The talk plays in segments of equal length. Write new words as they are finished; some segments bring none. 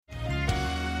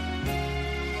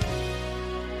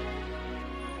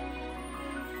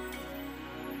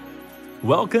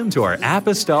Welcome to our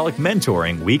Apostolic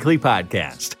Mentoring Weekly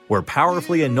Podcast, where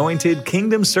powerfully anointed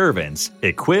kingdom servants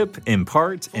equip,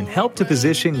 impart, and help to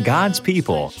position God's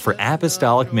people for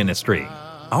apostolic ministry.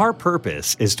 Our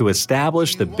purpose is to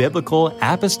establish the biblical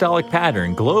apostolic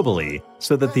pattern globally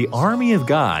so that the army of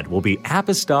God will be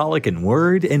apostolic in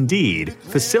word and deed,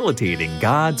 facilitating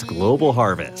God's global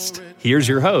harvest. Here's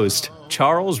your host,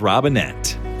 Charles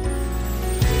Robinette.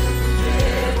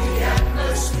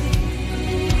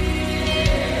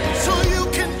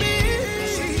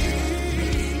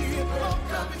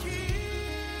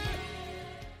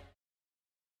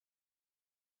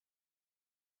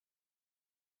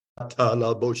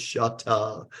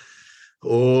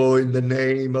 Oh, in the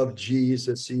name of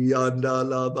Jesus. Hallelujah,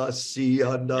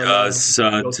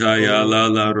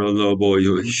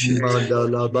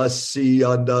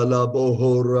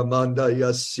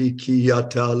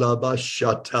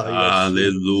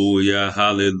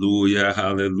 hallelujah, hallelujah.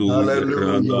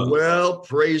 Hallelujah. Well,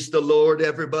 praise the Lord,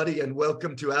 everybody, and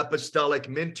welcome to Apostolic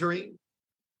Mentoring.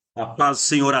 A paz do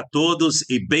Senhor a todos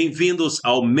e bem-vindos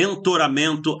ao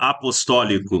Mentoramento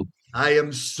Apostólico. I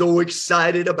am so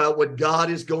excited about what God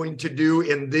is going to do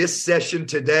in this session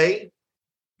today.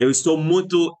 Eu estou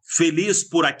muito feliz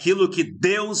por aquilo que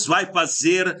Deus vai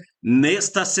fazer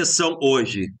nesta sessão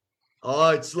hoje. Oh,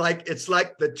 it's like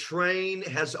the train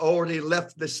has already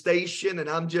left the station and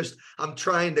I'm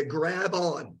trying to grab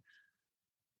on.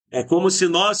 É como se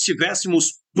nós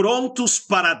estivéssemos prontos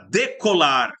para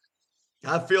decolar.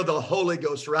 I feel the Holy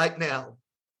Ghost right now.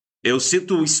 Eu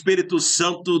sinto o Espírito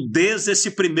Santo desde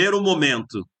esse primeiro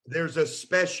momento. There's a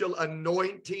special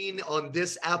anointing on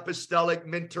this apostolic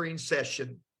mentoring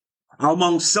session. Há uma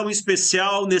unção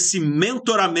especial nesse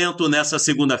mentoramento nessa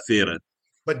segunda-feira.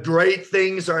 But great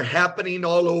things are happening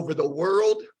all over the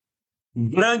world.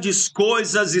 Grandes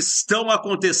coisas estão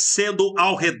acontecendo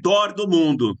ao redor do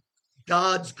mundo.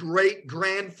 God's great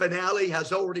grand finale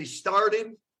has already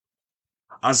started.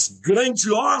 As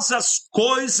grandiosas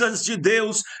coisas de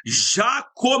Deus já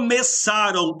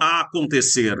começaram a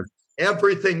acontecer.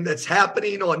 Everything that's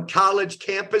happening on college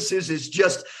campuses is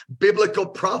just biblical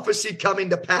prophecy coming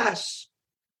to pass.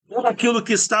 Tudo aquilo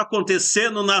que está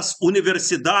acontecendo nas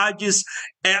universidades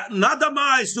é nada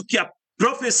mais do que a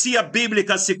profecia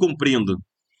bíblica se cumprindo.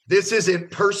 This isn't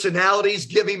personalities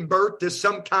giving birth to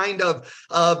some kind of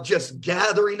just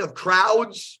gathering of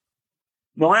crowds.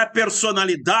 Não é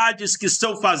personalidades que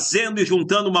estão fazendo e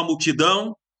juntando uma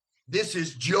multidão. This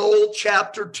is Joel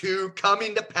chapter 2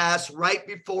 coming to pass right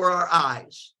before our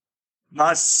eyes.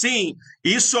 Mas sim,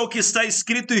 isso é o que está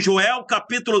escrito em Joel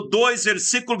capítulo 2,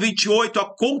 versículo 28,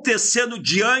 acontecendo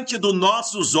diante dos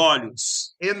nossos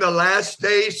olhos. In the last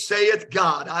days, saith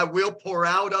God, I will pour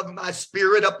out of my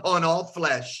spirit upon all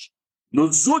flesh.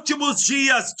 Nos últimos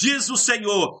dias, diz o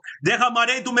Senhor,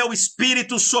 derramarei do meu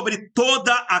espírito sobre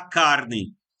toda a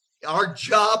carne. Our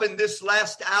job in this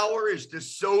last hour is to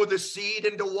sow the seed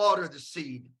and to water the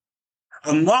seed.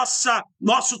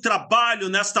 Nosso trabalho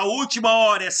nesta última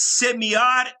hora é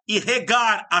semear e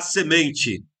regar a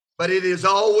semente. But it has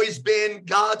always been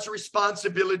God's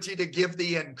responsibility to give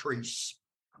the increase.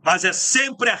 Mas é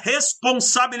sempre a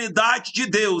responsabilidade de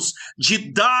Deus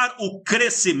de dar o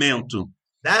crescimento.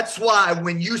 That's why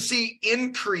when you see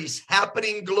increase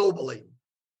happening globally,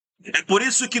 é por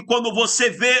isso que quando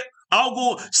você vê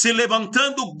algo se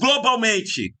levantando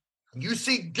globalmente, you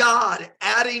see God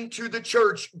adding to the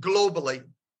church globally.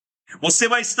 Você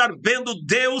vai estar vendo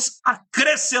Deus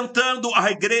acrescentando à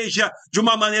igreja de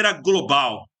uma maneira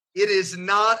global. It is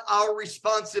not our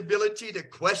responsibility to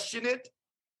question it.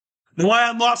 Não é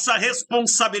a nossa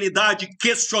responsabilidade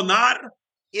questionar.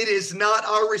 It is not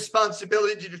our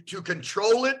responsibility to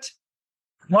control it.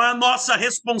 Não é a nossa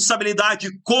responsabilidade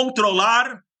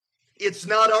controlar. It's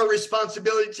not our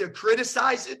responsibility to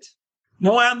criticize it.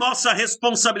 Não é a nossa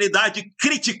responsabilidade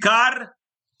criticar.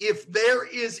 If there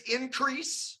is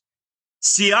increase,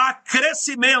 se há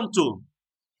crescimento,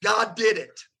 God did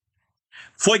it.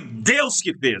 Foi Deus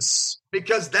que fez.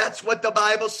 Because that's what the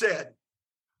Bible said.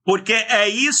 Porque é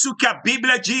isso que a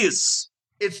Bíblia diz.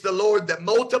 It's the Lord that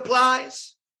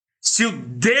multiplies. Se o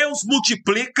Deus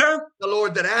multiplica, the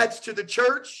Lord that adds to the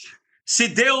church, se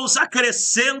Deus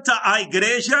acrescenta à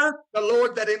igreja, the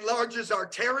Lord that enlarges our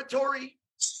territory,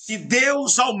 se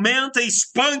Deus aumenta e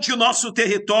expande o nosso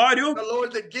território, the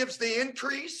Lord that gives the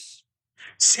increase,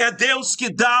 se é Deus que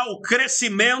dá o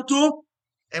crescimento,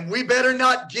 and we better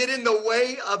not get in the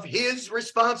way of his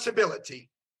responsibility.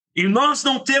 E nós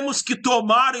não temos que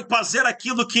tomar e fazer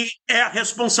aquilo que é a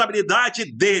responsabilidade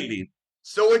dele.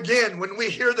 So again, when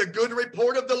we hear the good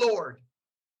report of the Lord,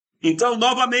 Então,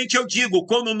 novamente eu digo,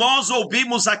 quando nós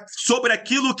ouvimos sobre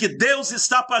aquilo que Deus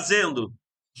está fazendo,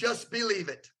 just believe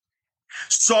it.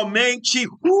 somente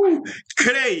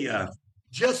creia.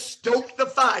 Just stoke the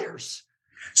fires.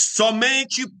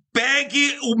 Somente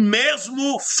pegue o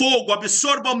mesmo fogo,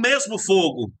 absorva o mesmo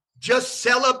fogo. Just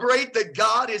celebrate that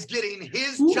God is getting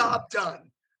his job done.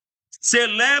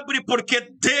 Celebre porque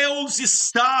Deus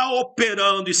está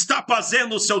operando, está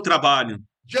fazendo o seu trabalho.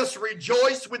 Just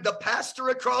rejoice with the pastor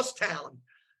across town.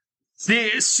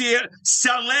 Se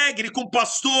alegre com o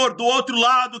pastor do outro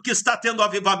lado que está tendo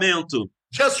avivamento.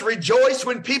 Just rejoice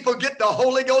when people get the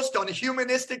Holy Ghost on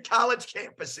humanistic college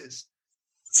campuses.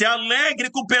 Se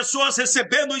alegre com pessoas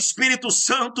recebendo o Espírito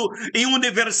Santo em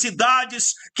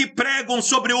universidades que pregam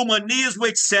sobre o humanismo,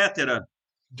 etc.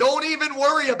 Don't even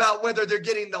worry about whether they're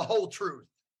getting the whole truth.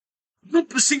 Não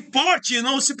se importe,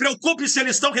 não se preocupe se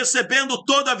eles estão recebendo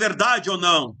toda a verdade ou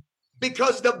não.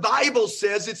 Because the Bible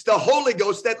says it's the Holy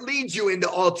Ghost that leads you into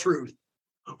all truth.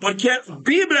 Porque a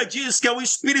Bíblia diz que é o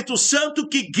Espírito Santo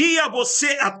que guia você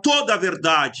a toda a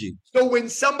verdade. So when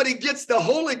somebody gets the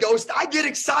Holy Ghost, I get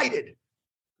excited.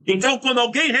 Então, quando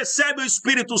alguém recebe o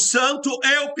Espírito Santo,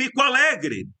 eu fico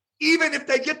alegre. Even if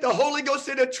they get the Holy Ghost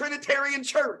in a Trinitarian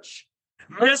church.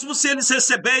 Mesmo se eles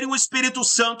receberem o Espírito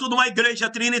Santo numa igreja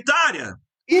trinitária.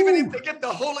 Even if they get the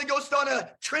Holy Ghost on a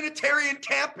Trinitarian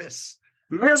campus.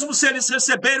 Mesmo se eles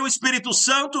receberem o Espírito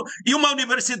Santo em uma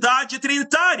universidade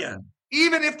trinitária.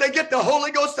 Even if they get the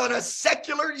Holy Ghost on a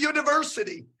secular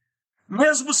university.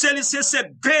 Mesmo se eles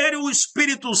receberem o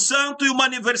Espírito Santo em uma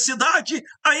universidade,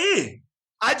 aí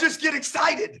I just get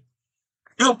excited.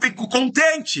 eu fico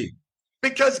contente.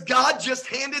 Because God just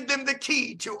handed them the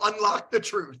key to unlock the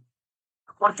truth.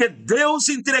 Porque Deus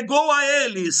entregou a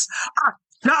eles a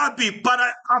chave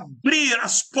para abrir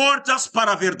as portas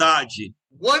para a verdade.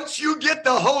 Once you get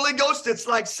the Holy Ghost, it's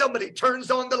like somebody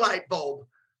turns on the light bulb.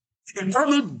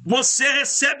 Quando você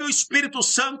recebe o Espírito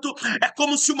Santo, é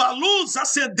como se uma luz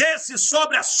acendesse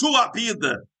sobre a sua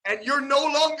vida. And you're no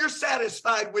longer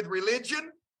satisfied with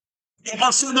religion. E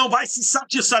você não vai se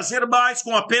satisfazer mais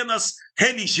com apenas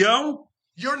religião.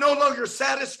 You're no longer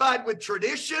satisfied with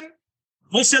tradition.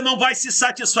 Você não vai se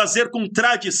satisfazer com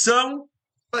tradição.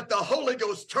 But the Holy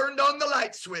Ghost turned on the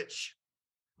light switch.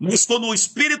 Mas quando o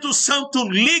Espírito Santo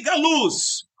liga a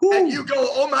luz, and you go,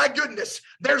 oh my goodness,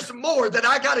 there's more that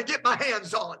I got to get my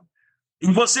hands on.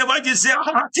 E você vai dizer,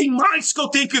 tem mais que eu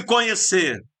tenho que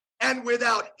conhecer. And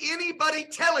without anybody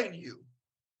telling you,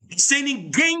 sem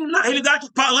ninguém, na realidade,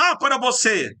 falar para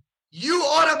você, you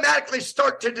automatically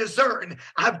start to discern,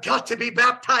 I've got to be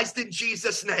baptized in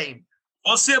Jesus' name.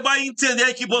 Você vai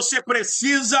entender que você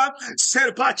precisa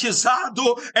ser batizado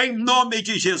em nome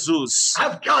de Jesus.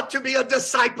 I've got to be a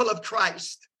disciple of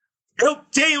Christ. Eu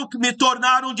tenho que me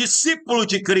tornar um discípulo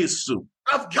de Cristo.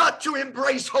 I've got to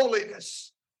embrace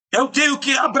holiness. Eu tenho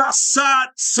que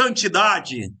abraçar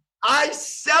santidade. I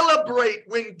celebrate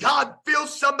when God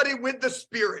fills somebody with the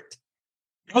Spirit.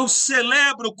 Eu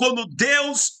celebro quando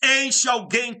Deus enche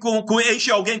alguém com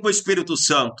o Espírito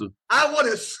Santo. I want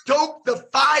to stoke the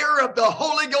fire of the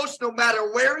Holy Ghost no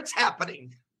matter where it's happening.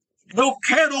 Eu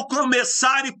quero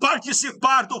começar e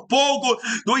participar do fogo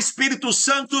do Espírito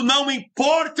Santo, não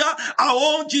importa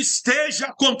aonde esteja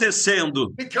acontecendo.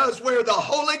 Because where the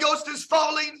Holy Ghost is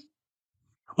falling,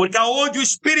 porque aonde o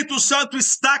Espírito Santo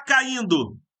está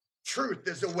caindo, truth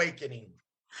is awakening.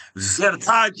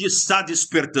 Verdade está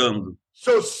despertando.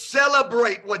 So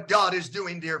celebrate what God is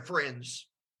doing, dear friends.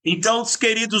 Então,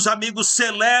 queridos amigos,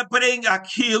 celebrem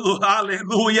aquilo,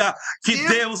 aleluia, que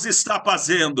Deus está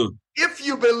fazendo. If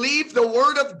you believe the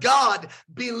word of God,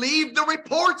 believe the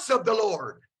reports of the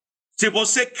Lord. Se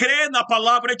você crê na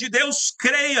palavra de Deus,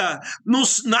 creia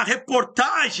na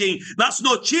reportagem, nas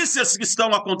notícias que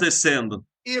estão acontecendo.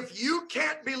 If you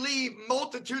can't believe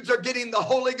multitudes are getting the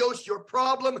Holy Ghost, your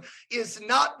problem is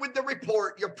not with the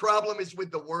report, your problem is with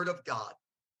the word of God.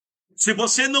 Se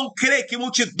você não crê que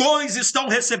multidões estão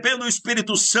recebendo o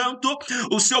Espírito Santo,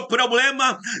 o seu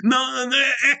problema não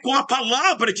é com a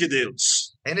palavra de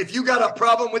Deus. And if you got a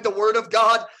problem with the word of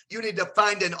God, you need to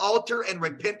find an altar and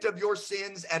repent of your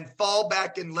sins and fall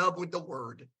back in love with the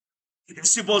word.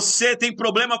 Se você tem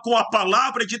problema com a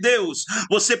palavra de Deus,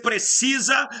 você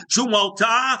precisa de um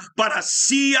altar para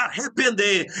se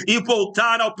arrepender e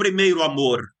voltar ao primeiro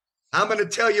amor. I'm going to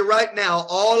tell you right now,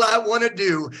 all I want to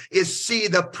do is see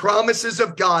the promises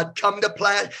of God come to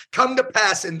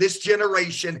pass in this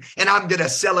generation, and I'm going to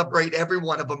celebrate every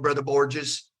one of them, Brother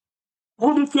Borges.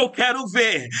 Tudo que eu quero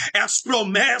ver é as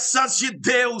promessas de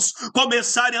Deus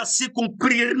começarem a se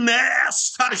cumprir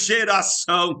nesta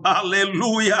geração.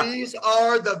 Aleluia. These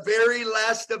are the very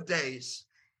last of days.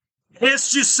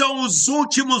 Estes são os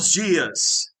últimos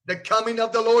dias. The coming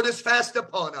of the Lord is fast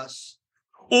upon us.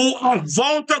 A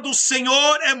volta do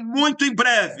Senhor é muito em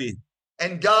breve.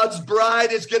 And God's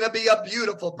bride is going to be a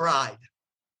beautiful bride.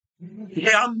 E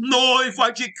a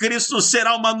noiva de Cristo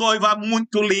será uma noiva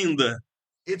muito linda.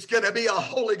 It's going to be a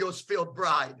Holy Ghost filled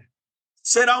bride.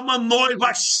 Será uma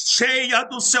noiva cheia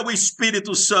do seu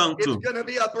Espírito It's Santo. going to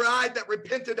be a bride that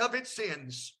repented of its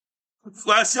sins.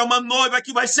 Vai ser uma noiva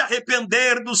que vai se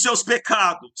arrepender dos seus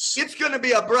pecados. It's going to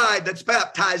be a bride that's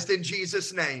baptized in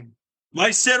Jesus' name.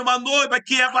 Vai ser uma noiva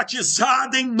que é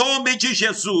batizada em nome de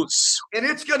Jesus. And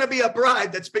it's going to be a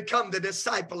bride that's become the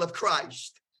disciple of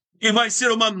Christ. E vai ser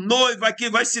uma noiva que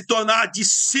vai se tornar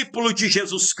discípulo de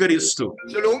Jesus Cristo.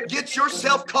 So don't get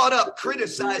yourself caught up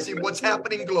criticizing what's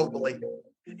happening globally.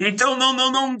 Então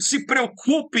não se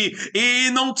preocupe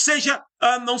e não seja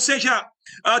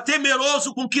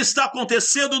temeroso com o que está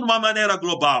acontecendo de uma maneira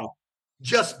global.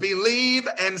 Just believe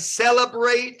and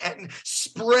celebrate and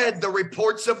spread the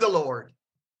reports of the Lord.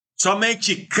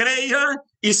 Somente creia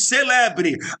e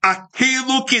celebre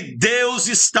aquilo que Deus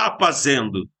está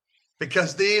fazendo.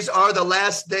 Because these are the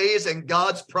last days and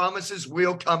God's promises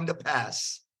will come to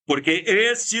pass. Porque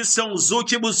estes são os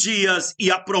últimos dias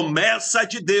e a promessa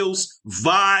de Deus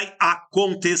vai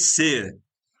acontecer.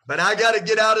 But I got to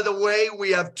get out of the way.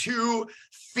 We have two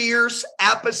fierce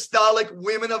apostolic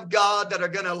women of God that are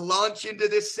going to launch into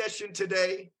this session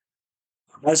today.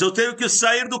 Mas eu tenho que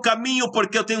sair do caminho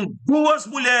porque eu tenho duas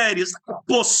mulheres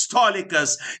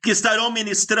apostólicas que estarão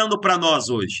ministrando para nós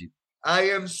hoje.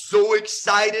 I am so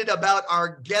excited about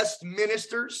our guest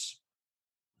ministers.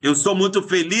 Eu estou muito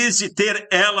feliz de ter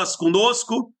elas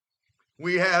conosco.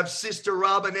 We have Sister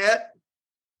Robinette.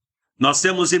 Nós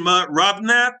temos a irmã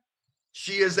Robinette.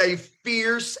 She is a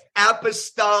fierce,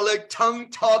 apostolic,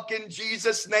 tongue-talking,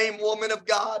 Jesus name woman of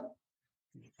God.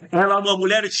 Ela é uma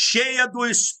mulher cheia do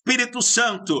Espírito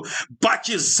Santo,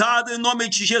 batizada em nome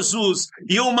de Jesus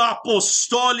e uma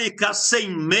apostólica sem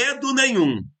medo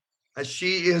nenhum.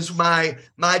 She is my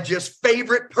just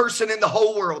favorite person in the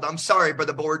whole world. I'm sorry,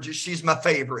 Brother Borges. She's my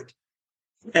favorite.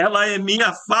 Ela é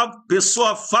minha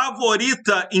pessoa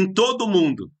favorita em todo o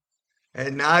mundo.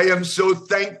 And I am so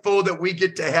thankful that we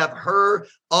get to have her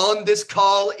on this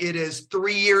call. It is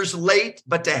 3 years late,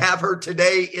 but to have her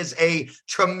today is a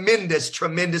tremendous,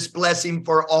 tremendous blessing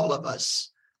for all of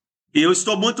us. E eu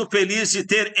estou muito feliz de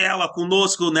ter ela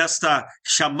conosco nesta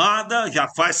chamada. Já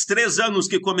faz 3 anos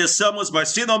que começamos,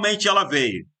 mas finalmente ela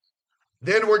veio.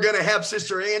 Then we're going to have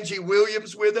Sister Angie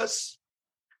Williams with us.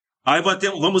 Aí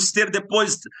vamos ter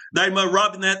depois da irmã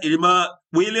Robinette, irmã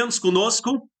Williams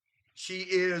conosco. She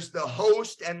is the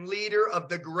host and leader of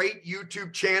the great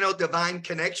YouTube channel Divine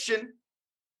Connection.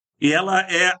 E ela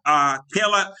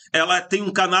ela tem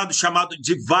um canal chamado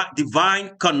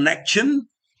Divine Connection.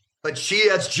 But she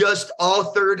has just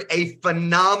authored a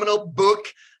phenomenal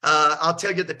book. I'll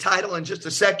tell you the title in just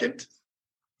a second.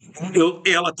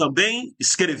 Ela também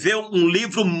escreveu um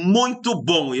livro muito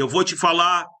bom. E eu vou te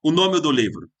falar o nome do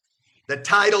livro. The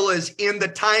title is In the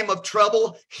Time of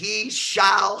Trouble, He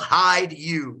Shall Hide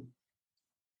You.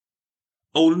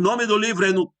 O nome do livro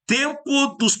é No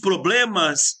Tempo dos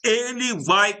Problemas, Ele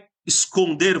vai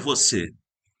esconder você.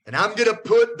 And I'm going to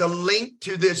put the link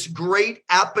to this great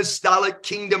apostolic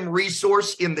kingdom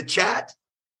resource in the chat.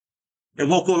 Eu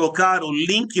vou colocar o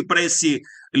link para esse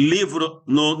livro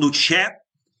no chat.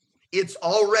 It's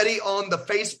already on the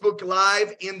Facebook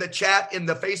Live in the chat, in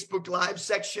the Facebook Live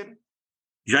section.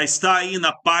 Já está aí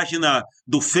na página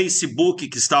do Facebook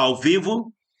que está ao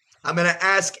vivo. I'm going to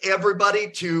ask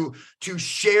everybody to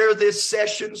share this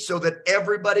session so that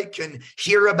everybody can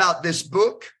hear about this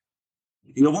book.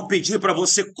 E eu vou pedir para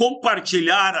você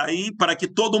compartilhar aí para que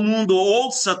todo mundo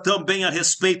ouça também a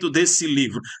respeito desse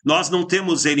livro. Nós não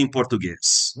temos ele em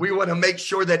português. We want to make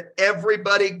sure that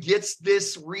everybody gets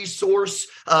this resource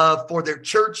for their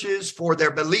churches, for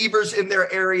their believers in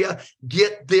their area.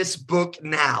 Get this book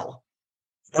now.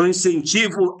 Eu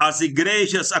incentivo as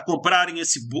igrejas a comprarem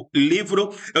esse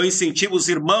livro. Eu incentivo os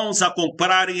irmãos a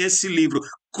comprarem esse livro.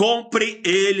 Compre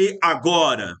ele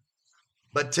agora.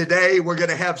 But today we're going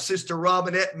to have Sister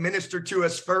Robinette minister to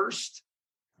us first.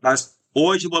 Mas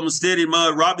hoje vamos ter a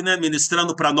irmã Robinette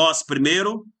ministrando para nós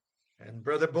primeiro. And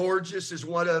Brother Borges is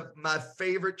one of my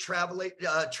favorite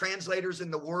translators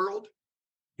in the world.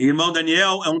 Irmão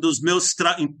Daniel é dos meus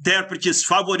intérpretes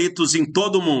favoritos em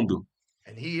todo o mundo.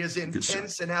 And he is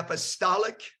intense and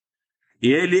apostolic. E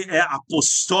ele é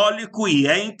apostólico e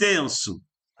é intenso.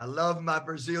 I love my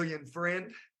Brazilian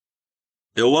friend.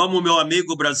 Eu amo meu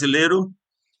amigo brasileiro.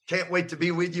 Can't wait to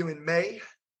be with you in May.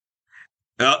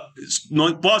 Eu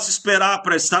não posso esperar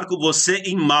para estar com você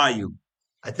em maio.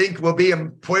 I think we'll be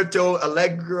in Puerto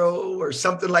Alegre or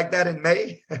something like that in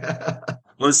May.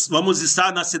 Nós vamos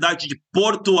estar na cidade de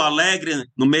Porto Alegre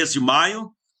no mês de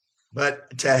maio.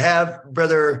 But to have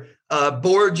Brother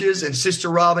Borges and Sister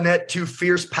Robinette, two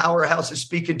fierce powerhouses,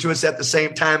 speaking to us at the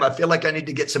same time, I feel like I need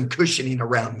to get some cushioning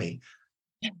around me.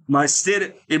 Mas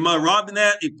ter irmã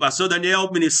Robner e pastor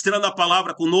Daniel ministrando a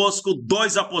palavra conosco,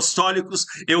 dois apostólicos,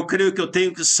 eu creio que eu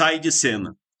tenho que sair de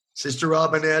cena. Sister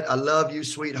Robinette, I love you,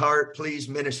 sweetheart. Please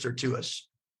minister to us.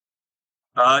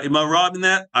 Irmã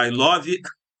Robner, I love you.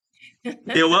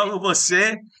 Eu amo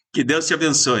você. Que Deus te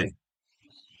abençoe.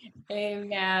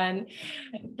 Amen.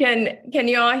 Can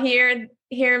you all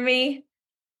hear me?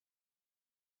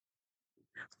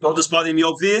 Todos podem me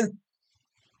ouvir?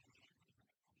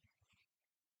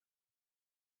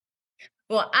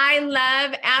 Well, I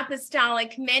love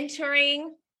apostolic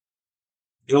mentoring.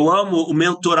 Eu amo o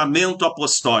mentoramento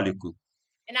apostólico.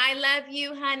 And I love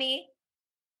you, honey.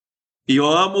 E eu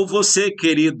amo você,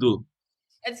 querido.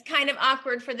 It's kind of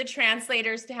awkward for the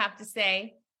translators to have to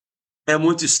say. É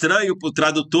muito estranho para o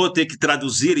tradutor ter que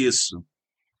traduzir isso.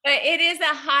 But it is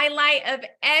a highlight of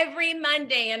every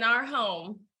Monday in our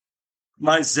home.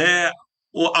 Mas é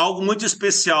algo muito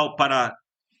especial para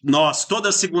nós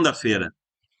toda segunda-feira.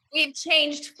 We've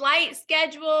changed flight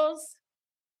schedules.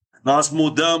 Nós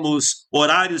mudamos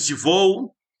horários de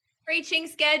voo. Preaching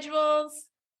schedules.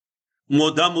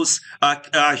 Mudamos a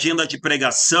agenda de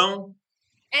pregação.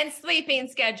 And sleeping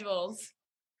schedules.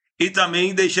 E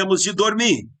também deixamos de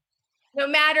dormir. No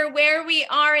matter where we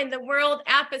are in the world,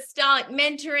 apostolic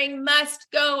mentoring must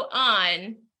go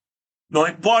on. Não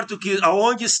importa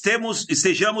aonde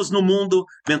estejamos no mundo,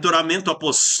 mentoramento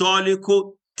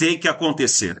apostólico tem que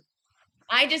acontecer.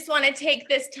 I just want to take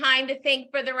this time to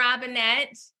thank Brother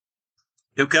Robinette.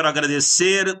 Eu quero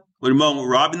agradecer o irmão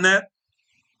Robinette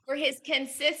for his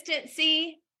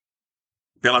consistency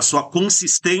pela sua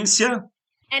consistência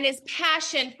and his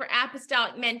passion for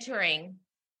apostolic mentoring.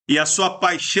 E a sua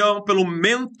paixão pelo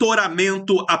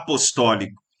mentoramento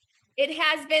apostólico. It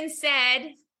has been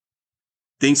said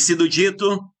Tem sido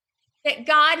dito that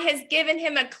God has given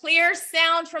him a clear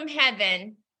sound from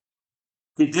heaven.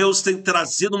 Que Deus tem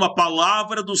trazido uma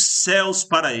palavra dos céus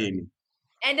para ele.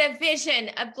 And a vision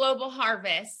of global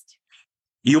harvest.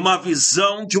 E uma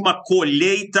visão de uma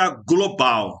colheita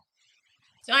global.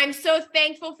 So I'm so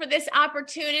thankful for this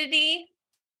opportunity.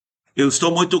 Eu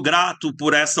estou muito grato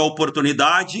por essa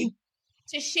oportunidade.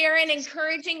 To share an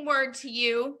encouraging word to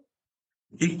you.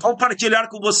 E compartilhar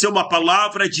com você uma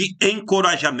palavra de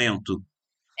encorajamento.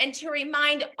 And to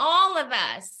remind all of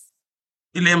us.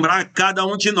 E lembrar cada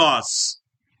um de nós.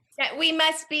 That we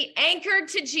must be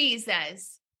anchored to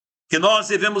Jesus. Que nós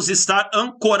devemos estar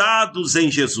ancorados em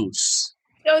Jesus.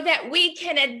 So that we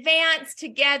can advance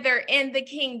together in the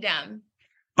kingdom.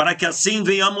 Para que assim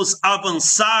venhamos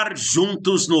avançar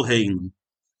juntos no reino.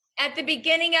 At the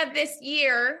beginning of this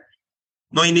year,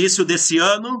 no início desse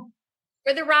ano,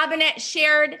 Brother Robinette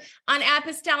shared on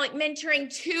apostolic mentoring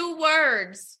 2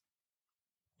 words.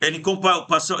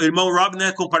 O irmão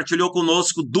Robinette compartilhou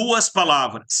conosco 2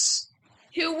 palavras.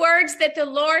 2 words that the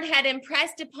Lord had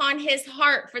impressed upon his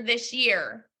heart for this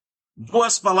year.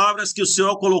 2 palavras que o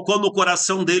Senhor colocou no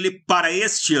coração dele para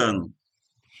este ano.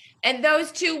 And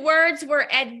those 2 words were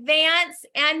advance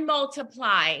and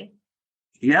multiply.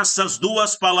 E essas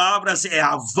 2 palavras é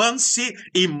avance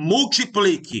e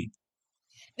multiplique.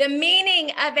 The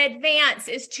meaning of advance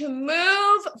is to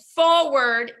move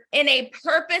forward in a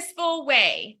purposeful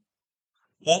way.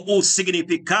 O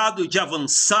significado de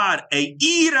avançar é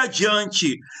ir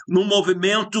adiante num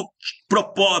movimento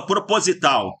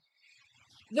proposital.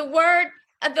 The word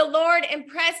of the Lord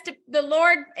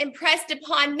impressed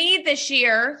upon me this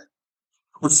year.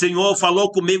 O Senhor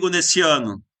falou comigo nesse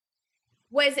ano.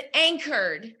 Was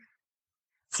anchored.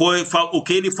 O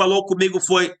que ele falou comigo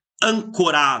foi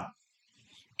ancorado.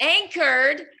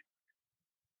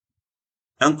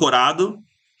 Ancorado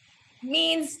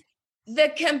means the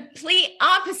complete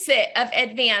opposite of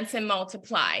advance and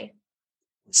multiply.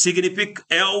 Significa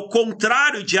é o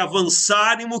contrário de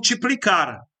avançar e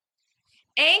multiplicar.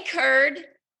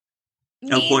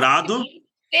 Ancorado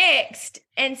fixed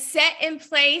and set in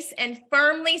place and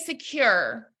firmly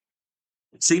secure.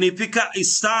 Significa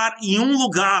estar em um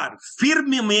lugar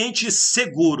firmemente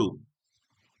seguro.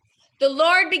 The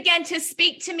Lord began to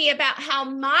speak to me about how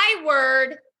my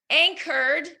word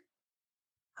anchored.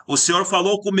 O Senhor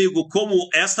falou comigo como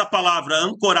esta palavra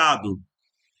ancorado.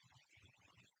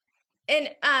 And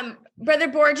Brother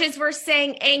Borges were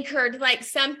saying anchored like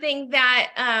something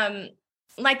that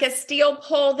like a steel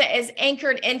pole that is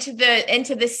anchored into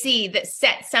the sea that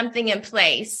sets something in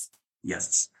place.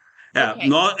 Yes.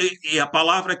 Okay. E a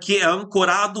palavra aqui é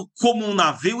ancorado como um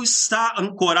navio está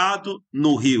ancorado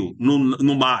no rio,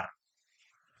 no mar.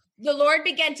 The Lord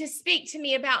began to speak to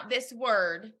me about this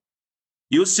word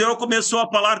E o Senhor começou a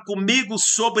falar comigo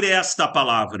sobre esta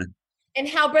palavra. and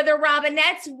how Brother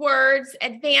Robinette's words,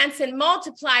 advance and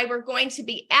multiply, were going to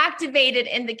be activated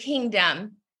in the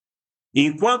kingdom.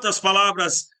 Enquanto as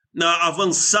palavras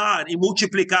avançar e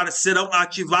multiplicar serão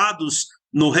ativados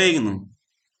no reino.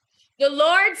 The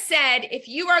Lord said, if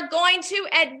you are going to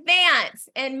advance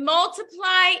and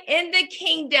multiply in the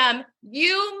kingdom,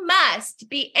 you must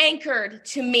be anchored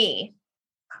to me.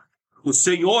 O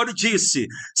Senhor disse,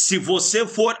 se você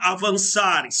for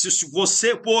avançar, se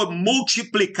você for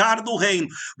multiplicar no reino,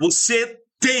 você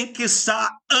tem que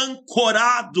estar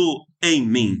ancorado em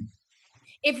mim.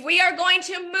 If we are going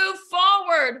to move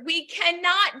forward, we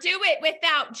cannot do it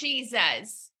without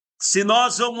Jesus. Se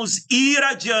nós vamos ir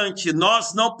adiante,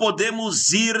 nós não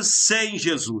podemos ir sem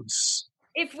Jesus.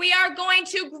 If we are going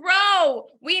to grow,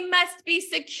 we must be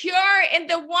secure in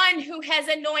the one who has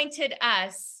anointed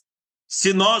us.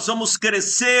 Se nós vamos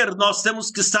crescer, nós temos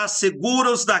que estar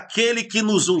seguros daquele que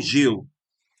nos ungiu.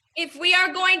 If we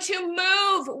are going to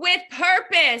move with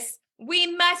purpose, we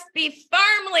must be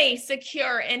firmly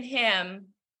secure in him.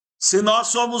 Se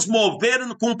nós formos mover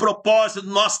com propósito,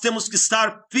 nós temos que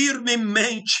estar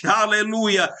firmemente,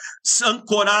 aleluia,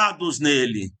 ancorados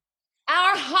nele.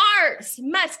 Our hearts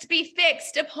must be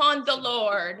fixed upon the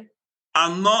Lord.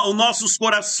 Os nossos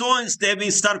corações devem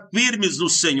estar firmes no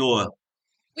Senhor.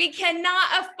 We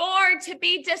cannot afford to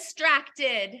be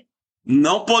distracted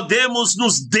Não podemos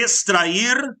nos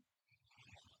distrair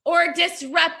or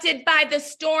disrupted by the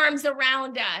storms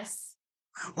around us.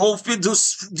 ou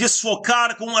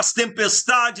desfocar com as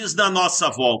tempestades da nossa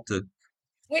volta.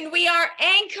 When we are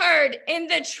anchored in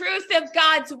the truth of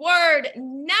God's word,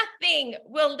 nothing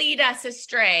will lead us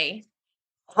astray.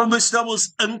 Quando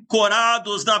estamos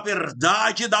ancorados na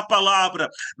verdade da palavra,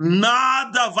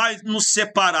 nada vai nos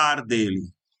separar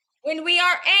dele. When we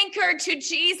are anchored to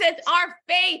Jesus, our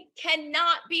faith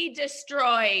cannot be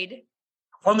destroyed.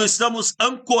 Quando estamos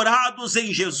ancorados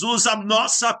em Jesus, a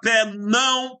nossa fé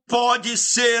não pode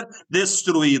ser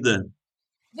destruída.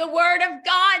 The word of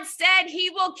God said he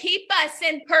will keep us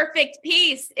in perfect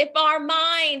peace if our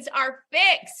minds are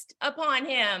fixed upon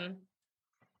him.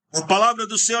 A palavra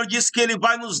do Senhor diz que ele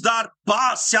vai nos dar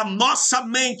paz se a nossa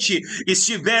mente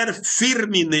estiver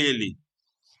firme nele.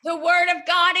 The word of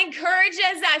God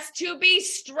encourages us to be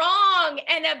strong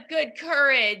and of good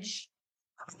courage.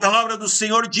 A palavra do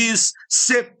Senhor diz,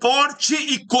 ser forte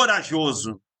e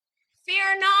corajoso.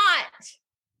 Fear not.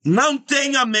 Não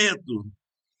tenha medo.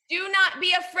 Do not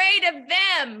be afraid of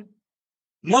them.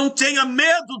 Não tenha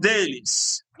medo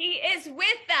deles. He is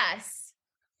with us.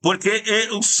 Porque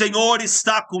o Senhor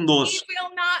está He conosco.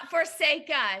 will not forsake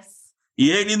us. E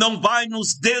ele não vai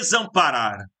nos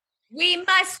desamparar. We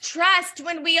must trust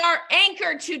when we are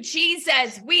anchored to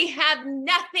Jesus, we have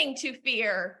nothing to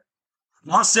fear.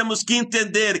 Nós temos que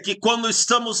entender que quando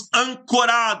estamos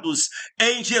ancorados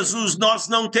em Jesus, nós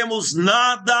não temos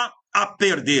nada a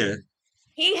perder.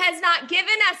 He has not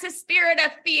given us a spirit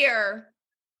of fear,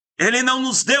 Ele não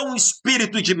nos deu um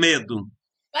espírito de medo,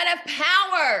 but of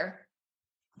power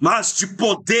mas de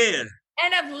poder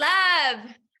and of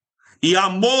love e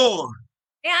amor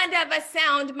and of a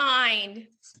sound mind.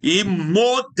 e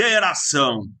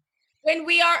moderação. When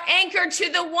we are anchored to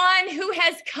the one who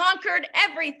has conquered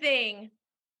everything,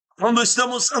 Quando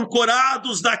estamos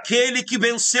ancorados daquele que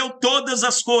venceu todas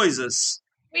as coisas,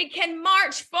 we can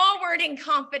march forward in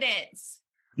confidence.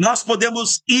 nós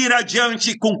podemos ir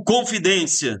adiante com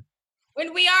confidência.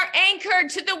 When we are anchored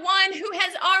to the one who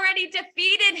has already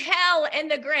defeated hell and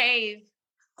the grave,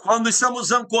 Quando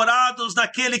estamos ancorados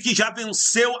naquele que já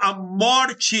venceu a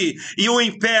morte e o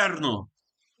inferno,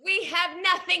 we have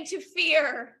nothing to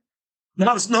fear.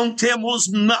 nós não temos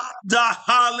nada,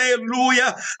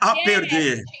 aleluia, a Yes,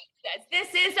 perder. Jesus,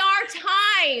 this is our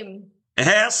time,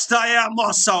 Esta é a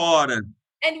nossa hora.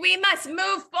 and we must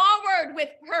move forward with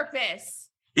purpose.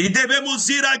 E devemos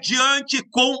ir adiante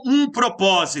com um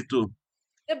propósito.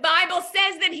 The Bible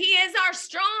says that he is our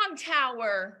strong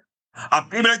tower. A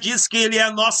Bíblia diz que ele é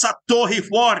a nossa torre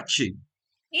forte.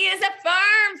 He is a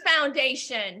firm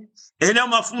foundation. Ele é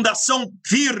uma fundação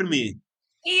firme.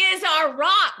 He is our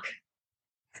rock.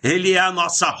 Ele é a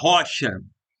nossa rocha.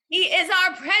 He is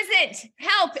our present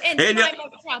help in Ele- time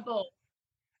of trouble.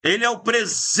 Ele é o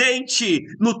presente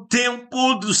no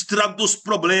tempo dos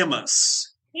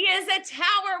problemas. He is a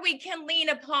tower we can lean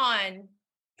upon.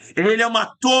 Ele é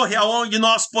uma torre aonde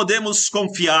nós podemos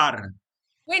confiar.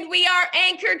 When we are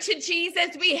anchored to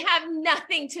Jesus, we have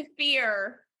nothing to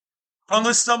fear. Quando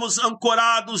estamos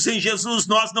ancorados em Jesus,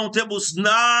 nós não temos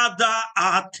nada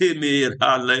a temer. When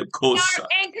Alecosa. our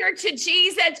anchor to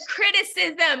Jesus,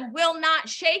 criticism will not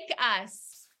shake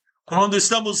us. Quando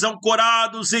estamos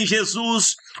ancorados em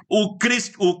Jesus,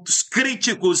 os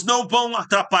críticos não vão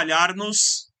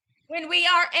atrapalhar-nos. When we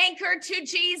are anchored to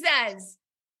Jesus,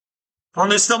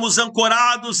 Quando estamos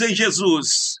ancorados em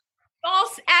Jesus,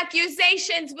 false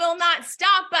accusations will not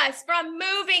stop us from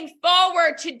moving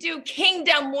forward to do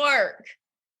kingdom work.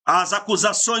 as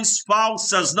acusações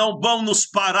falsas não vão nos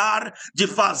parar de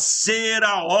fazer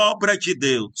a obra de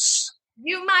Deus.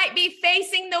 You might be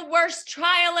facing the worst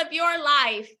trial of your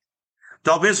life,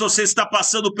 Talvez você está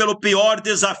passando pelo pior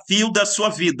desafio da sua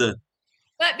vida,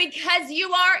 but because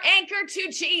you are anchored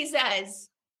to Jesus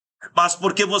mas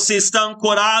porque você está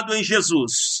ancorado em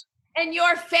Jesus, and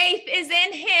your faith is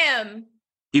in him,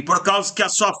 e por causa que a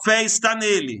sua fé está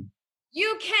nele,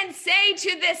 you can say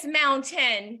to this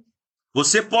mountain,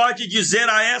 você pode dizer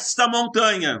a esta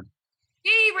montanha,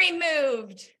 be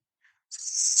removed,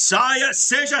 saia,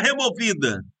 seja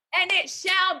removida, and it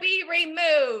shall be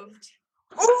removed.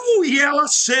 e ela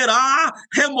será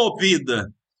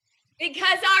removida.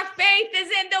 Because our faith is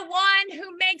in the one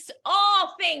who makes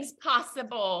all things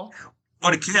possible.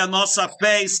 Porque a nossa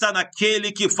fé está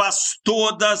naquele que faz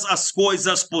todas as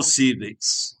coisas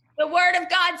possíveis. The word of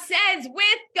God says,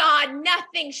 with God,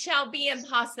 nothing shall be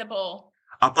impossible.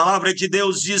 A palavra de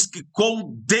Deus diz que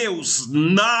com Deus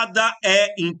nada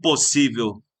é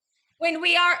impossível. When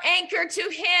we are anchored to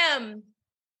him,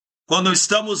 Quando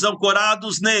estamos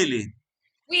ancorados nele,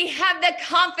 we have the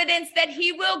confidence that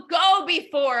he will go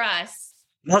before us.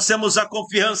 nós temos a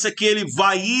confiança que ele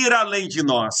vai ir além de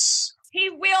nós. He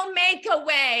will make a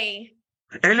way.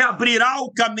 Ele abrirá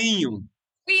o caminho.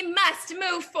 We must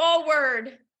move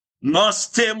forward. Nós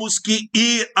temos que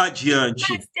ir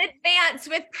adiante. Must advance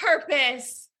with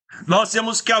purpose. Nós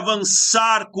temos que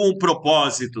avançar com um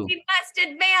propósito. We must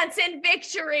advance in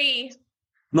victory.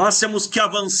 Nós temos que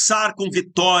avançar com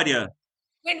vitória.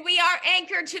 When we are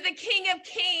anchored to the King of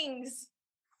Kings,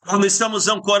 Quando estamos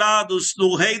ancorados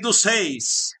no Rei dos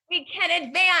Reis, we can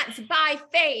advance by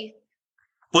faith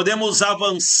podemos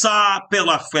avançar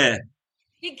pela fé,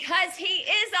 because he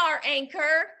is our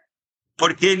anchor.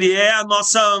 porque ele é a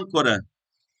nossa âncora.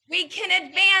 We can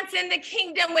advance in the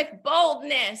kingdom with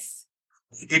boldness.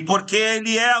 E porque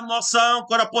ele é a nossa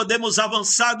âncora, podemos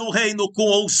avançar no reino com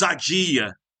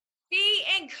ousadia. Be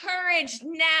encouraged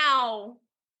now,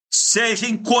 Seja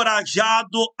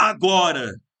encorajado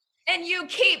agora and you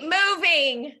keep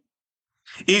moving.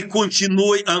 e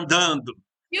continue andando.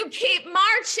 You keep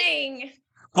marching.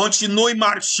 Continue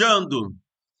marchando.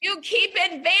 You keep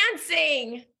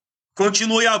advancing.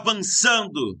 Continue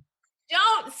avançando.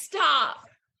 Don't stop.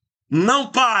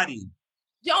 Não pare.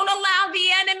 Don't allow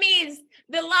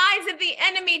the lies of the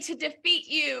enemy to defeat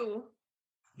you.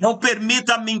 Não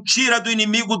permita a mentira do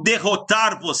inimigo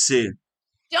derrotar você.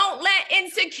 Don't let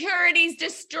insecurities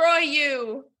destroy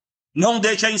you. Não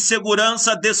deixe a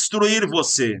insegurança destruir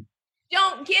você.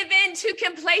 Don't give in to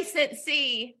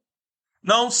complacency.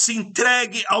 Não se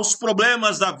entregue aos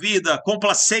problemas da vida,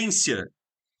 complacência.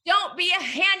 Don't be a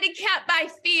handicap by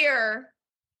fear.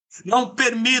 Não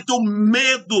permita o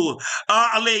medo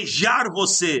a aleijar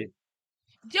você.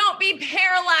 Don't be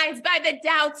paralyzed by the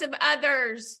doubts of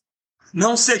others.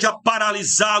 Não seja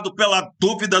paralisado pela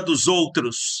dúvida dos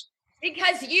outros.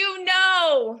 Because you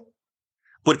know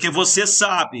Porque você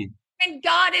sabe when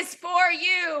God is for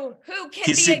you, who can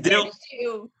que be se against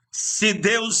you? se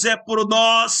Deus é por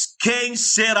nós, quem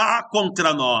será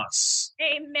contra nós?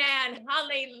 Amen.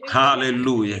 Hallelujah.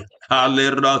 Aleluia.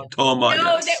 Aleluia.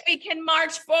 Know that we can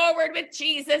march forward with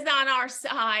Jesus on our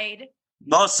side.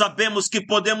 Nós sabemos que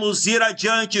podemos ir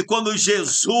adiante quando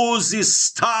Jesus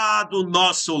está do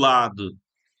nosso lado.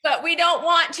 But we don't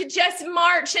want to just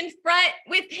march in front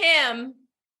with him.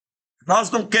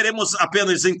 Nós não queremos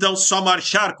apenas então só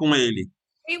marchar com ele.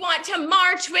 We want to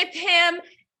march with him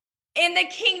in the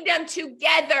kingdom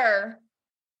together.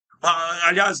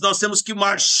 Aliás, nós temos que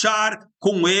marchar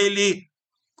com ele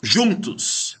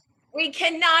juntos. We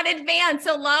cannot advance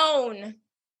alone.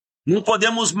 Não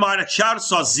podemos marchar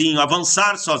sozinho,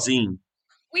 avançar sozinho.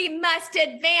 We must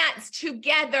advance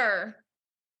together.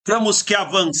 Temos que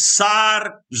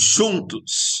avançar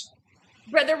juntos.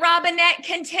 Brother Robinette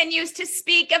continues to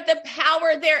speak of the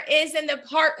power there is in the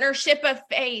partnership of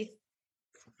faith.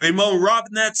 O irmão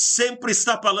Robinette sempre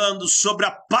está falando sobre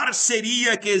a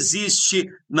parceria que existe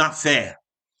na fé.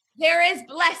 There is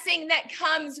blessing that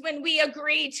comes when we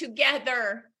agree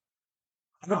together.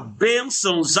 Há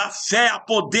bênçãos, a fé, a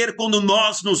poder quando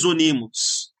nós nos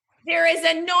unimos. There is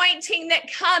anointing that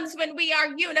comes when we are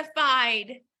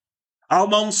unified. Há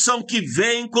uma unção que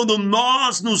vem quando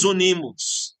nós nos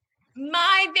unimos.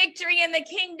 My victory in the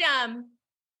kingdom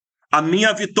A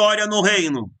minha vitória no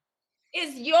reino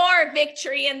is your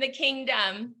victory in the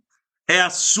kingdom. é a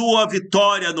sua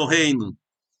vitória no reino.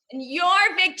 And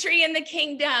your victory in the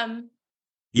kingdom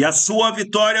E a sua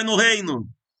vitória no reino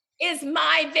is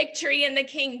my victory in the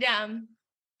kingdom.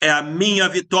 é a minha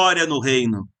vitória no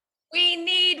reino. We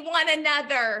need one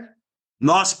another,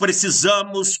 Nós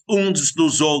precisamos uns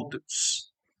dos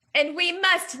outros. and we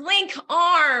must link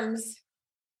arms,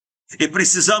 E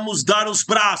precisamos dar os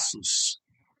braços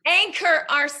anchor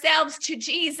ourselves to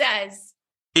Jesus,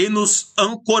 e nos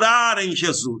ancorar em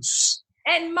Jesus.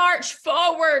 and march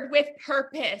forward with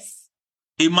purpose.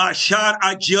 E marchar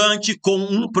adiante com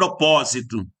um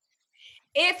propósito.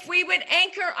 If we would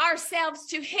anchor ourselves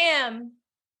to Him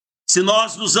Se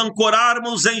nós nos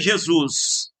ancorarmos em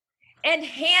Jesus and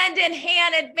hand in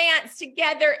hand advance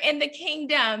together in the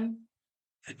kingdom,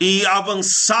 e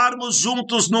avançarmos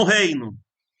juntos no reino,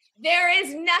 there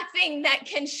is nothing that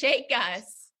can shake us.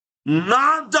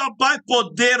 nada vai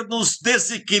poder nos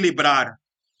desequilibrar.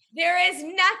 There is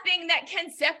nothing that can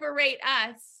separate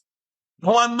us.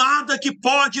 Não há nada que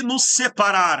pode nos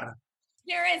separar.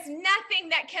 There is nothing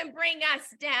that can bring us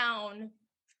down.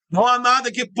 Não há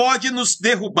nada que pode nos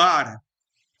derrubar.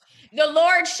 The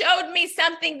Lord showed me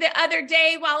something the other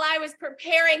day while I was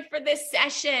preparing for this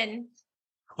session.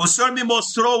 O Senhor me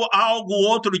mostrou algo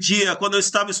outro dia quando eu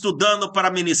estava estudando para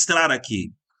ministrar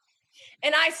aqui.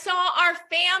 And I saw our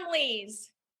families.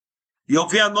 E eu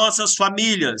vi as nossas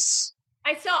famílias.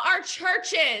 I saw our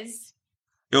churches.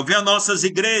 Eu vi as nossas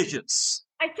igrejas.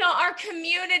 I saw our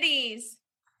communities.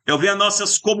 Eu vi as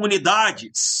nossas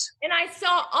comunidades. And I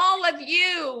saw all of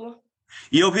you.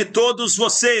 E eu vi todos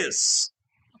vocês.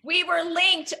 We were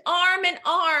linked arm in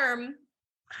arm.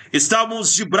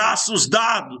 Estávamos de braços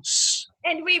dados.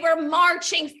 And we were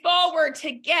marching forward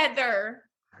together.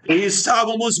 E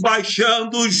estávamos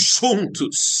baixando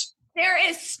juntos. There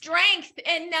is strength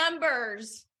in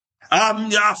numbers.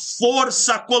 A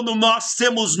força quando nós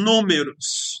temos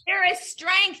números. There is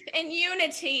strength in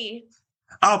unity.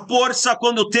 A força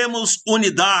quando temos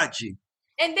unidade.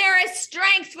 And there is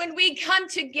strength when we come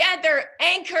together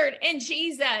anchored in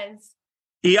Jesus.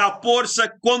 E a força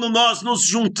quando nós nos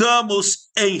juntamos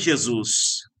em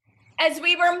Jesus. As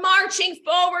we were marching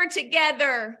forward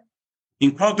together,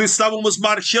 Enquanto estávamos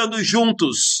marchando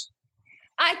juntos,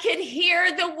 I could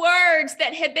hear the words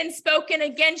that had been spoken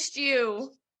against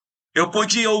you. eu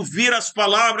podia ouvir as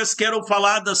palavras que eram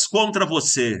faladas contra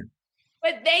você.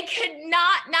 But they could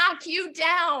not knock you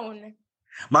down.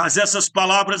 Mas essas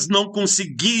palavras não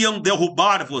conseguiam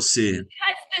derrubar você.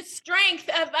 Because the strength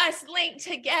of us linked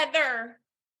together.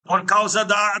 Por causa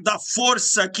da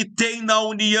força que tem na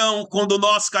união quando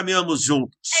nós caminhamos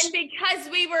juntos. And because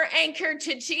we were anchored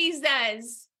to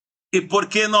Jesus, E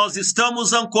porque nós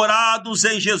estamos ancorados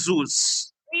em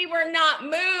Jesus, we were not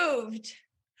moved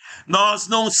nós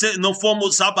não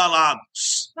fomos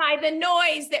abalados. by the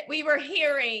noise that we were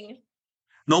hearing.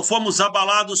 Não fomos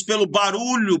abalados pelo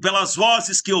barulho, pelas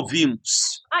vozes que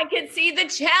ouvimos. I could see the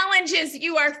challenges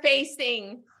you are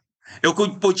facing. Eu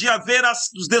podia ver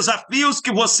os desafios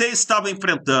que você estava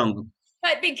enfrentando.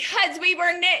 But because we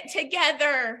were knit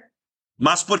together,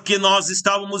 Mas porque nós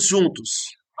estávamos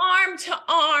juntos, arm to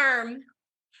arm,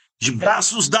 de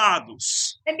braços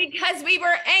dados, and because we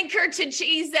were anchored to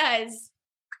Jesus,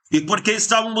 e porque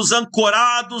estávamos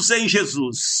ancorados em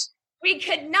Jesus, we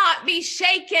could not be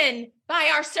shaken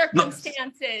by our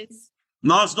circumstances.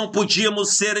 nós não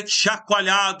podíamos ser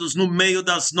chacoalhados no meio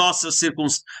das nossas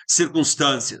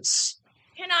circunstâncias.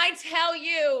 Can I tell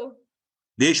you,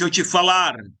 Deixa eu te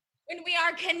falar, when we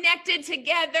are connected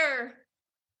together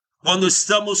quando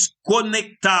estamos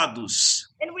conectados,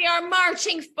 and we are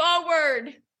marching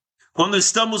forward, quando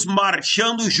estamos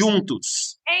marchando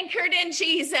juntos, anchored in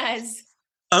Jesus,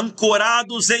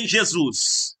 ancorados em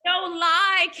Jesus, no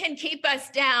lie can keep us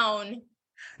down.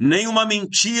 nenhuma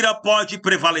mentira pode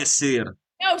prevalecer,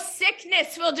 No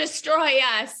sickness will destroy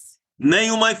us.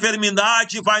 nenhuma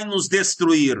enfermidade vai nos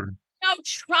destruir, No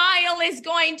trial is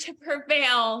going to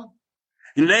prevail.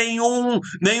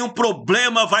 nenhum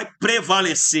problema vai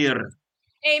prevalecer,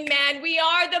 Amen. We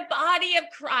are the body of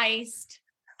Christ,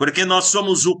 porque nós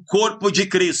somos o corpo de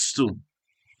Cristo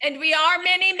and we are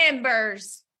many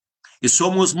members. e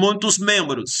somos muitos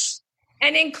membros.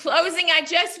 And in closing, I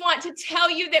just want to tell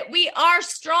you that we are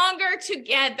stronger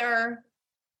together.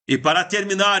 E para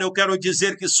terminar, eu quero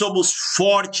dizer que somos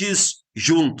fortes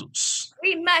juntos.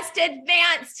 We must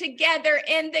advance together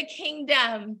in the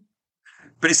kingdom.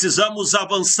 Precisamos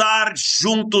avançar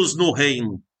juntos no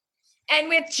reino. And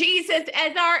with Jesus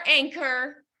as our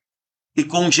anchor, E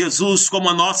com Jesus como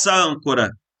a nossa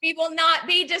âncora, we will not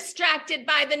be distracted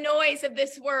by the noise of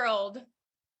this world.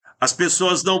 as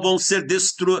pessoas não vão ser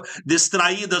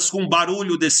distraídas com o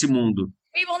barulho desse mundo.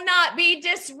 We will not be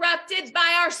disrupted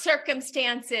by our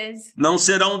circumstances. Não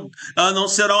serão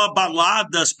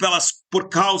abaladas por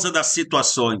causa das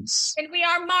situações. And we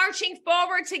are marching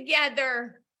forward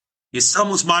together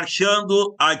Estamos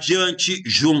marchando adiante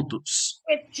juntos.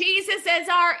 with Jesus as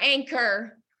our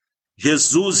anchor.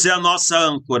 Jesus é a nossa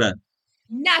âncora.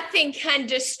 Nothing can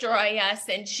destroy us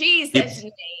in Jesus'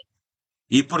 name.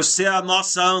 E por ser a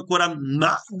nossa âncora,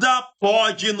 nada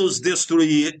pode nos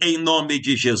destruir em nome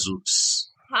de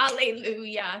Jesus.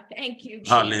 Hallelujah. Thank you,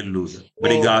 Jesus. Aleluia.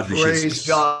 Obrigado, praise Jesus.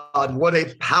 God. What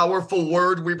a powerful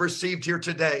word we've received here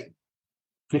today.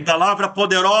 Que palavra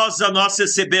poderosa nós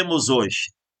recebemos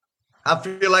hoje. I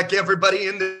feel like everybody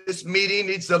in this meeting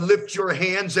needs to lift your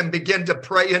hands and begin to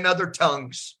pray in other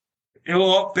tongues.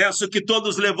 Eu peço que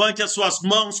todos levantem as suas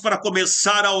mãos para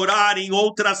começar a orar em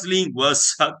outras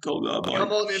línguas. Come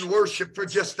on and worship for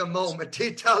just a moment.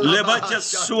 Levante as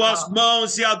suas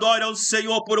mãos e adore ao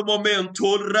Senhor por um momento.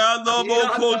 Praise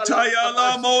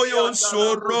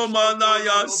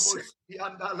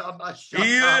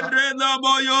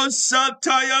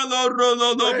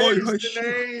the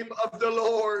name of the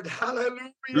Lord.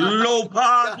 Hallelujah.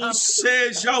 Louvado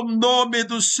seja o nome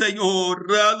do Senhor.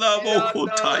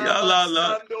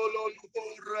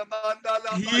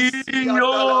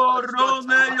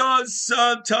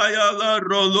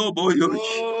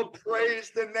 Oh,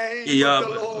 praise the name of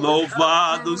the Lord.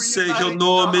 Louvado seja o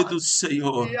nome do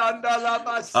Senhor.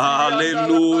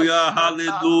 Aleluia,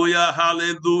 aleluia,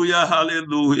 aleluia,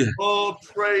 aleluia. Oh,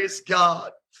 praise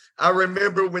God. I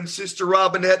remember when Sister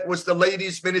Robinette was the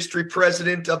ladies ministry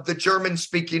president of the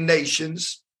German-speaking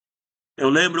nations. Eu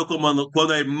lembro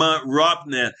quando a irmã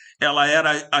Robner, ela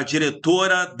era a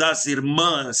diretora das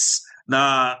irmãs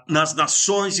nas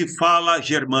nações de fala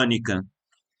germânica.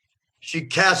 She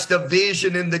cast a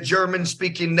vision in the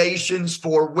German-speaking nations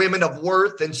for women of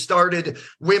worth and started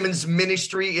women's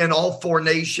ministry in all 4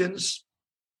 nations.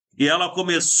 E ela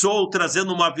começou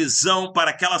trazendo uma visão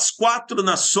para aquelas 4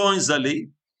 nações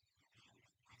ali.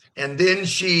 And then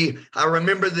I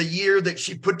remember the year that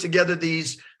she put together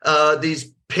these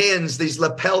pins, these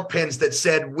lapel pins that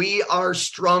said, "We are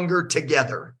stronger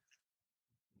together."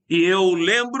 E eu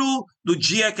lembro do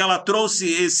dia que ela trouxe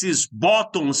esses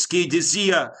bottoms que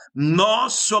dizia,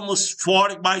 nós somos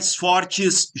mais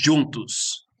fortes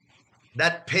juntos.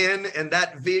 That pen and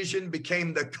that vision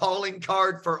became the calling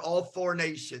card for all 4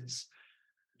 nations.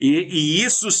 E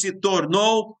isso se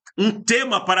tornou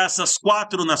tema para essas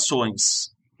 4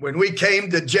 nações. When we came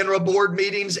to general board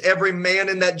meetings, every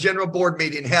man in that general board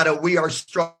meeting had a "We are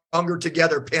stronger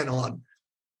together" pin on.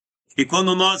 E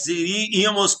quando nós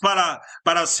íamos para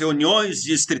as reuniões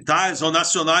distritais ou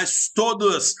nacionais,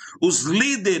 todos os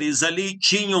líderes ali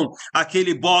tinham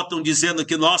aquele botão dizendo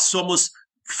que nós somos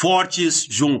fortes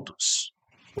juntos.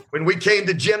 When we came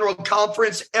to general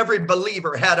conference, every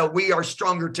believer had a "We are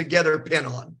stronger together" pin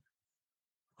on.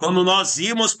 Quando nós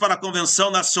íamos para a convenção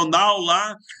nacional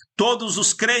lá, todos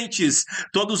os crentes,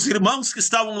 todos os irmãos que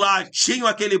estavam lá tinham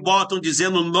aquele botão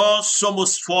dizendo nós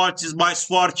somos fortes, mais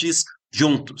fortes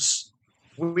juntos.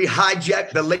 We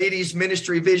hijacked the ladies'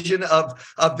 ministry vision of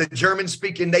the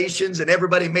German-speaking nations, and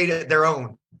everybody made it their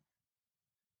own.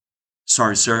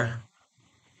 Sorry, sir.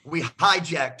 We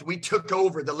took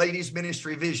over the ladies'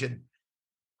 ministry vision.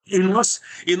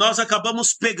 E nós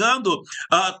acabamos pegando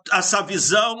essa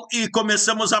visão e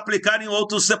começamos a aplicar em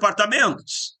outros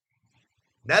departamentos.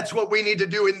 That's what we need to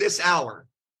do in this hour.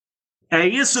 É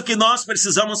isso que nós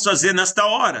precisamos fazer nesta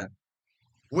hora.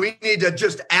 We need to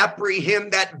just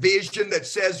apprehend that vision that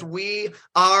says we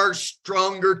are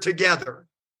stronger together.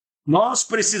 Nós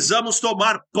precisamos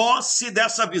tomar posse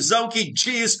dessa visão que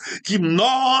diz que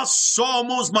nós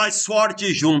somos mais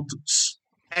fortes juntos.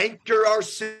 Anchor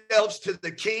ourselves to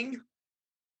the King.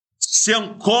 Se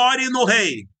ancore no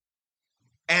Rei.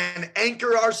 And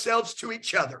anchor ourselves to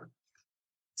each other.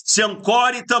 Se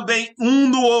ancore também um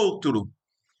no outro.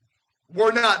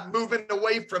 We're not moving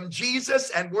away from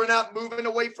Jesus, and we're not moving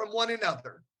away from one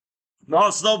another.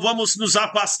 Nós não vamos nos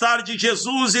afastar de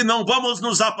Jesus e não vamos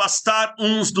nos afastar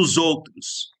uns dos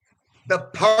outros. The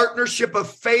partnership of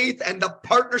faith and the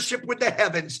partnership with the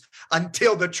heavens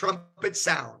until the trumpet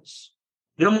sounds.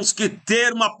 Temos que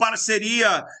ter uma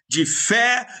parceria de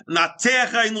fé na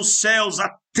terra e nos céus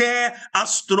até a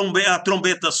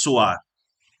trombeta soar.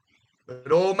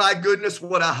 But oh my goodness,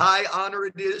 what a high honor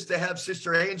it is to have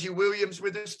Sister Angie Williams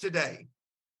with us today.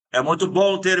 É muito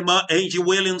bom ter a irmã Angie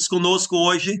Williams conosco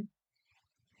hoje.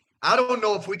 I don't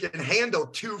know if we can handle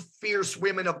two fierce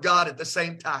women of God at the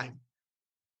same time.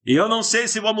 E eu não sei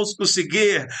se vamos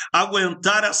conseguir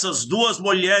aguentar essas duas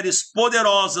mulheres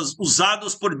poderosas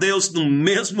usadas por Deus no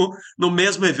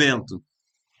mesmo evento.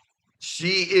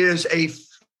 She is a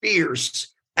fierce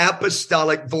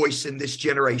apostolic voice in this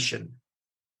generation.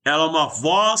 Ela é uma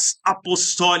voz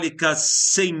apostólica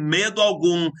sem medo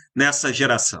algum nessa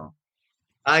geração.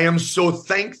 I am so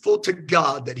thankful to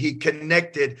God that he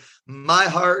connected my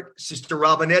heart, Sister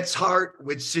Robinette's heart,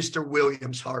 with Sister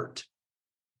Williams' heart.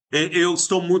 Eu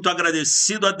estou muito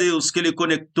agradecido a Deus que ele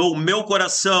conectou o meu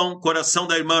coração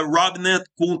da irmã Robinette,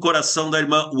 com o coração da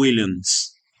irmã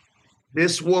Williams.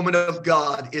 This woman of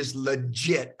God is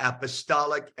legit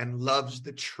apostolic and loves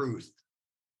the truth.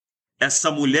 Essa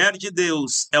mulher de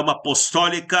Deus é uma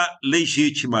apostólica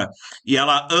legítima e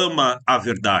ela ama a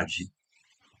verdade.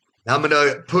 I'm going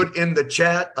to put in the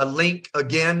chat a link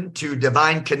again to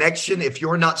Divine Connection. If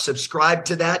you're not subscribed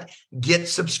to that, get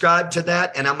subscribed to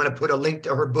that. And I'm going to put a link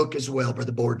to her book as well,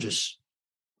 Brother Borges.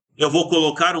 Eu vou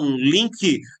colocar um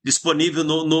link disponível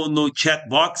no chat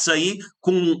box aí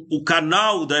com o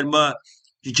canal da irmã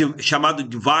chamado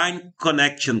Divine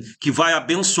Connection, que vai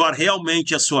abençoar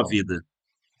realmente a sua vida.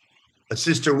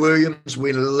 Sister Williams,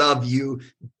 we love you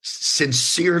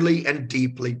sincerely and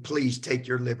deeply. Please take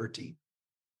your liberty.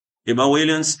 Irmã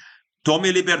Williams,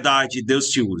 tome liberdade, Deus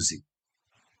te use.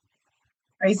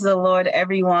 Praise the Lord,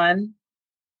 everyone.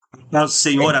 Paz do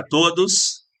Senhor a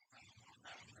todos.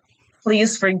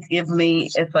 Please forgive me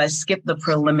if I skip the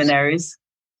preliminaries.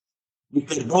 Me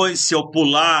perdoe se eu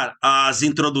pular as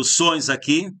introduções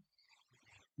aqui,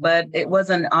 But it was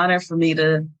an honor for me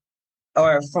to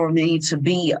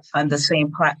be on the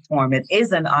same platform. It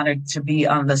is an honor to be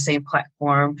on the same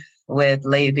platform with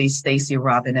Lady Stacy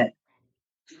Robinette.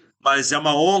 mas é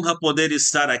uma honra poder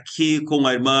estar aqui com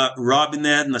a irmã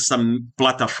Robinette nessa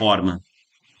plataforma.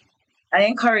 I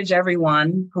encourage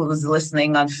everyone who is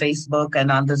listening on Facebook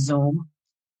and on the Zoom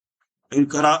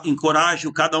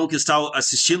Encorajo cada que está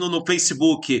assistindo no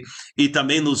Facebook e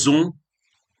também no Zoom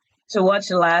to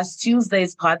watch last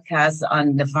Tuesday's podcast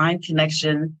on Divine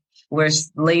Connection, where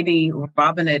Lady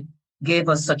Robinette gave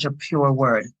us such a pure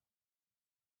word.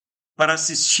 para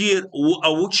assistir o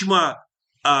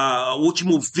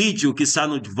último vídeo que está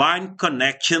no Divine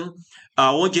Connection,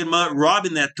 onde a irmã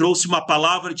Robinette trouxe uma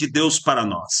palavra de Deus para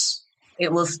nós. It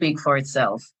will speak for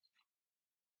itself.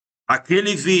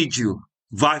 Aquele vídeo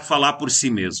vai falar por si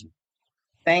mesmo.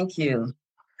 Thank you.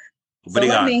 So let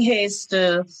Obrigado. me haste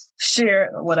to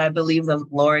share what I believe the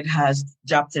Lord has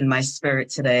dropped in my spirit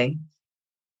today.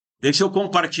 Deixa eu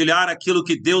compartilhar aquilo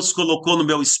que Deus colocou no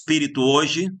meu espírito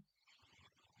hoje.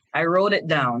 I wrote it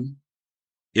down.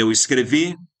 Eu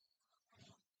escrevi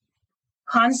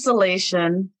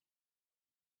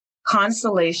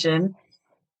Consolation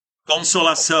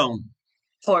consolação.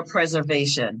 for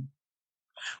preservation.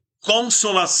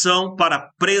 Consolação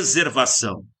para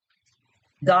preservação.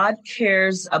 God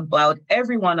cares about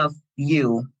every one of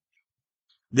you.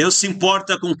 Deus se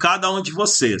importa com cada de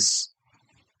vocês.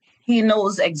 He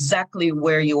knows exactly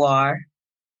where you are.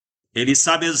 Ele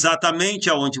sabe exatamente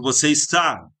aonde você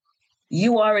está.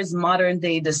 You are his modern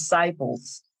day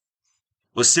disciples.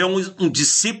 Você é um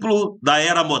discípulo da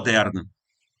era moderna.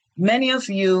 Many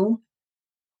of you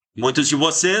Muitos de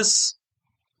vocês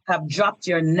have dropped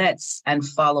your nets and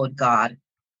followed God,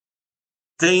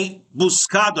 têm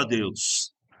buscado a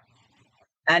Deus.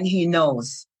 and he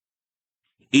knows,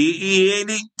 E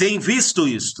ele tem visto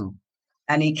isto.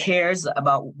 and he cares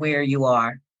about where you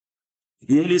are.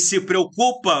 E ele se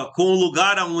preocupa com o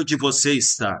lugar aonde você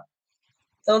está.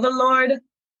 So the Lord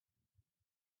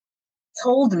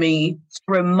told me to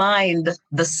remind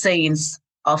the saints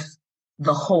of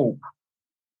the hope.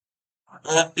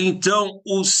 Então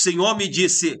o Senhor me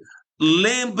disse: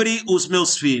 lembre os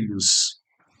meus filhos.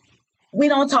 We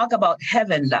don't talk about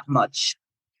heaven that much,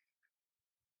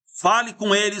 Fale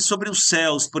com eles sobre os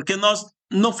céus, porque nós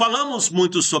não falamos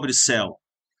muito sobre céu.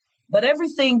 but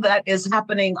everything that is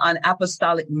happening on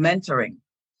apostolic mentoring,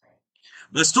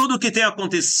 Mas tudo o que tem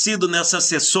acontecido nessas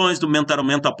sessões do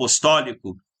mentoramento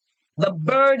apostólico, the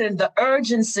burden, the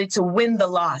urgency to win the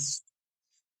lost,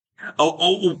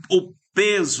 o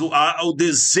peso, o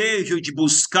desejo de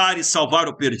buscar e salvar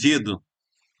o perdido,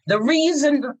 the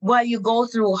reason why you go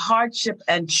through hardship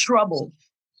and trouble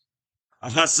a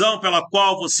razão pela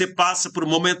qual você passa por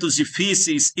momentos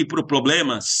difíceis e por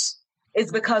problemas,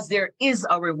 is because there is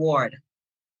a reward.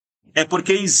 é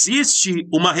porque existe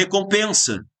uma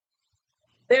recompensa.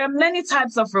 There are many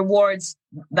types of rewards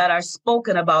that are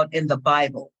spoken about in the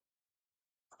Bible.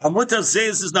 Há muitas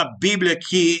vezes na Bíblia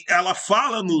que ela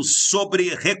fala-nos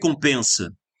sobre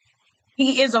recompensa.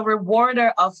 He is a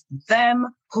rewarder of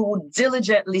them who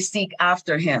diligently seek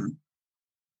after him.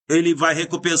 Ele vai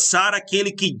recompensar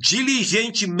aquele que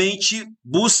diligentemente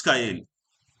busca ele.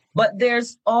 But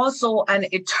there's also an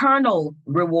eternal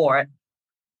reward.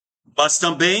 Mas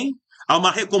também há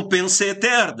uma recompensa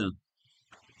eterna.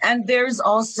 And there's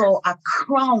also a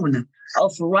crown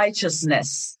of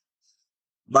righteousness.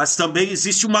 Mas também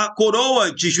existe uma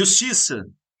coroa de justiça.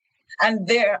 And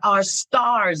there are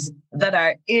stars that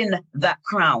are in that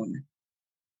crown.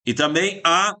 E também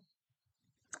há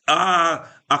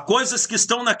coisas que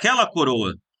estão naquela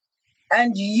coroa.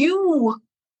 And you,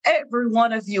 every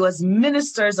one of you as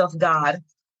ministers of God,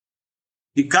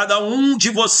 E cada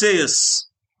de vocês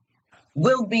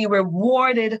will be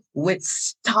rewarded with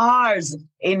stars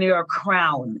in your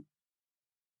crown.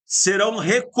 serão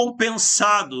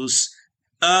recompensados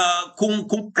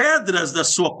com pedras da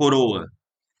sua coroa.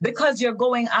 Because you're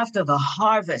going after the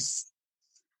harvest.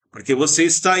 Porque você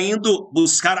está indo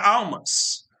buscar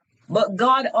almas. But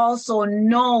God also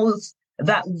knows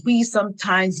that we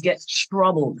sometimes get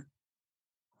troubled.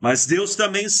 Mas Deus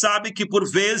também sabe que por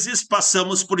vezes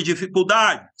passamos por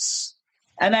dificuldades.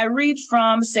 And I read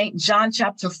from St. John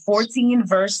chapter 14,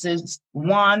 verses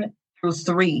 1 through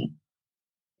 3.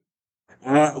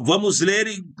 Vamos ler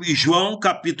em João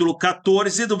capítulo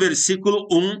 14, do versículo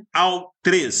 1 ao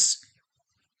 3.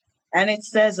 And it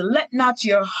says, "Let not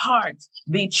your heart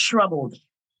be troubled.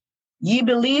 Ye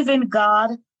believe in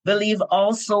God, believe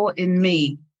also in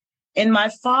me. In my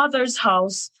Father's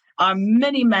house are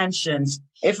many mansions.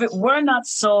 If it were not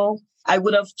so, I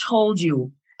would have told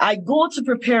you. I go to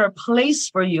prepare a place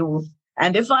for you.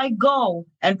 And if I go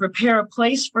and prepare a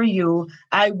place for you,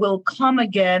 I will come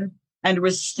again and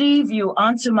receive you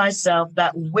unto myself,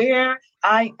 that where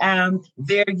I am,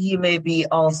 there ye may be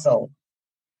also."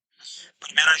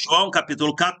 1 João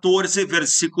capítulo 14,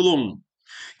 versículo 1.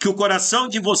 Que o coração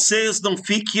de vocês não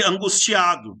fique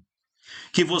angustiado,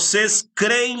 que vocês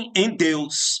creem em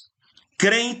Deus,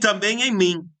 creem também em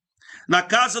mim. Na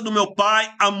casa do meu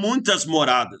pai há muitas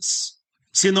moradas.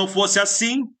 Se não fosse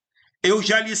assim, eu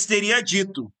já lhes teria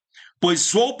dito,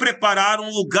 pois vou preparar um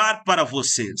lugar para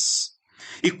vocês.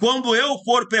 E quando eu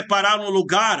for preparar um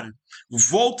lugar,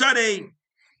 voltarei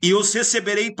e os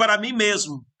receberei para mim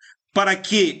mesmo, para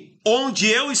que onde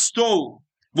eu estou,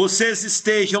 vocês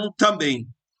estejam também.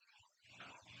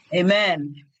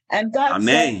 Amen. And God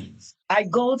Amém. says, I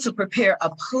go to prepare a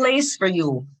place for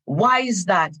you. Why is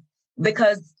that?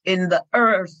 Because in the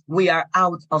earth, we are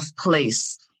out of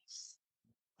place.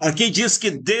 Aqui diz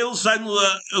que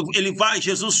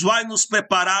Jesus vai nos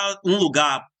preparar um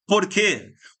lugar. Por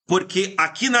quê? Porque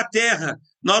aqui na terra,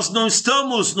 nós não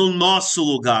estamos no nosso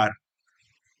lugar.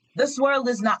 This world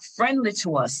is not friendly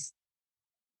to us.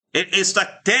 Esta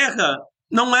terra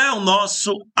não é o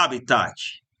nosso habitat.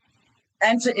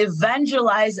 And to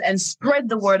evangelize and spread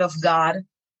the word of God,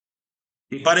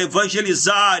 E para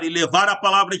evangelizar e levar a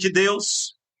palavra de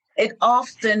Deus, it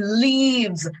often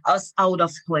leaves us out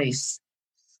of place.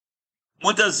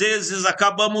 muitas vezes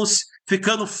acabamos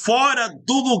ficando fora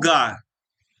do lugar.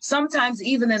 Sometimes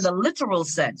even in the literal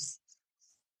sense.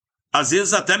 Às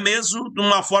vezes até mesmo de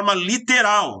uma forma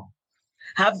literal.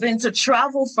 Have been to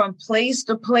travel from place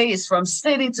to place, from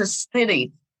city to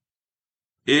city.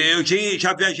 Eu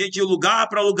já viajei de lugar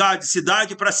para lugar, de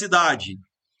cidade para cidade.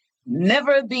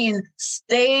 Never been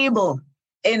stable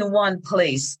in one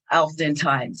place,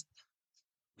 oftentimes.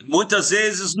 Muitas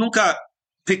vezes nunca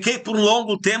fiquei por um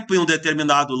longo tempo em um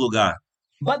determinado lugar.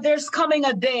 But there is coming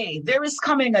a day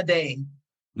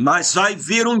Mas vai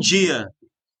vir um dia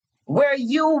where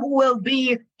you will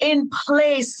be in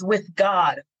place with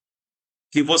God.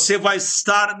 que você vai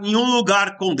estar em um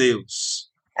lugar com Deus.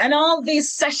 And all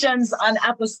these sessions on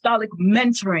apostolic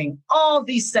mentoring, all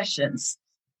these sessions,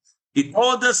 E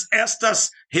todas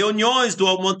estas reuniões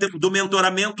do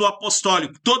mentoramento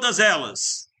apostólico, todas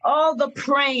elas, all the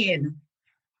praying,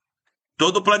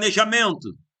 todo o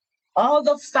planejamento, all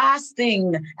the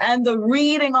fasting and the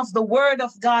reading of the word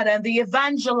of God and the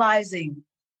evangelizing,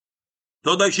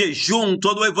 todo o jejum,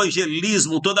 todo o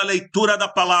evangelismo, toda a leitura da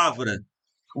palavra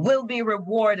will be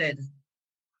rewarded.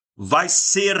 vai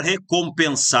ser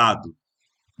recompensado.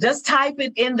 Just type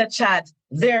it in the chat.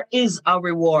 There is a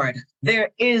reward.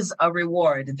 There is a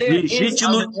reward. There is a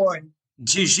reward.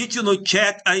 Digite no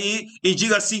chat aí e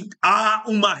diga assim: há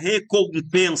uma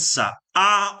recompensa.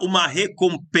 Há uma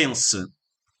recompensa.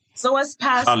 So as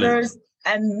pastors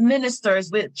and ministers,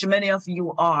 which many of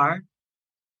you are,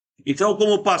 então,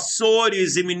 como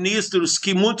pastores e ministros,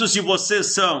 que muitos de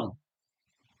vocês são,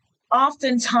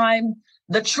 oftentimes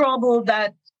the trouble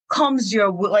that comes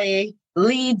your way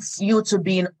leads you to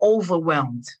being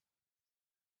overwhelmed.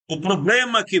 O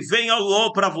problema que vem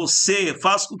para você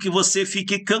faz com que você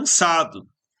fique cansado.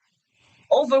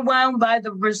 Overwhelmed by the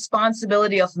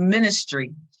responsibility of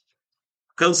ministry.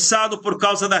 Cansado por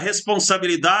causa da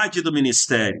responsabilidade do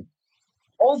ministério.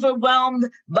 Overwhelmed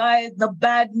by the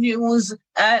bad news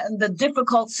and the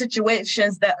difficult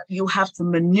situations that you have to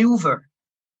maneuver.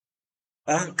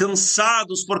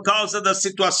 Cansados por causa das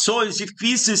situações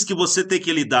difíceis que você tem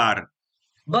que lidar.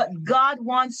 But God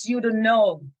wants you to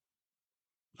know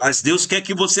Mas Deus quer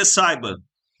que você saiba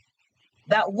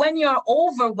that when you're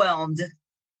overwhelmed,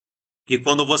 que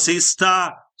quando você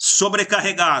está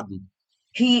sobrecarregado,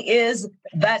 He is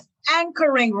that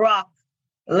anchoring rock,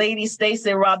 Lady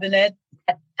Stacy Robinette,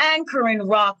 that anchoring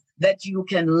rock that you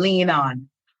can lean on.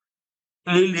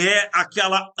 Ele é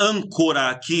aquela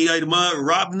âncora que a irmã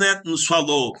Robinette nos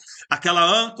falou, aquela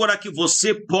âncora que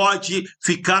você pode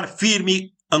ficar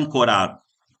firme, ancorado.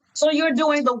 So you're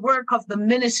doing the work of the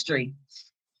ministry.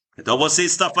 Então você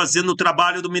está fazendo o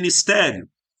trabalho do ministério.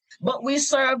 But we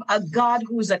serve a God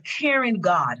who is a caring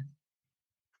God.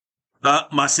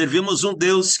 Mas servimos um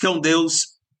Deus que é um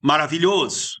Deus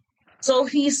maravilhoso. So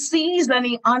He sees and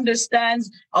He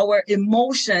understands our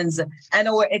emotions and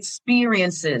our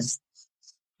experiences.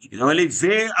 Então ele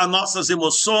vê as nossas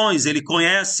emoções, ele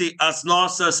conhece as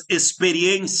nossas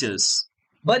experiências.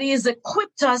 But He has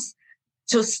equipped us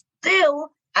to still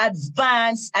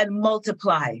advance and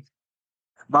multiply.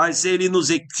 Mas ele nos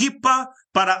equipa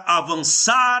para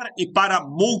avançar e para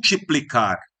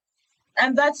multiplicar.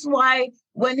 And that's why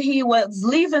when He was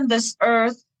leaving this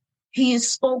earth, He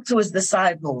spoke to His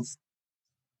disciples.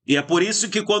 E é por isso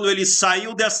que quando ele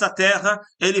saiu desta terra,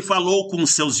 ele falou com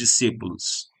os seus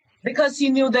discípulos. Because He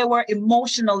knew they were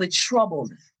emotionally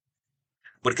troubled.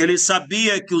 Porque ele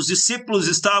sabia que os discípulos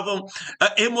estavam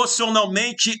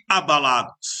emocionalmente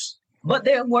abalados. But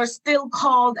they were still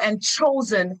called and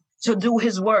chosen to do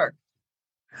His work.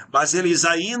 Mas eles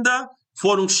ainda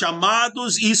foram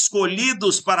chamados e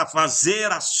escolhidos para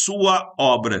fazer a sua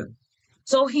obra.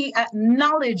 So He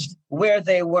acknowledged where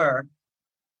they were.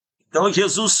 Então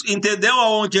Jesus entendeu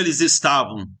aonde eles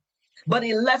estavam, But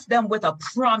He left them with a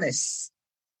promise.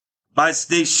 mas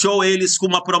deixou eles com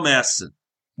uma promessa.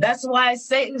 That's why I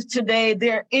say today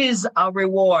there is a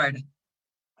reward.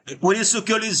 É por isso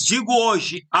que eu lhes digo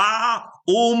hoje, há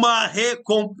uma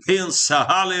recompensa.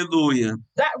 Aleluia.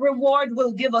 That reward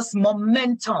will give us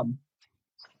momentum.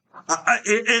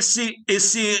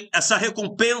 Essa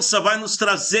recompensa vai nos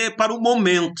trazer para o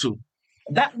momento.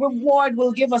 That reward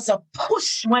will give us a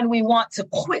push when we want to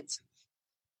quit.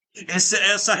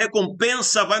 Essa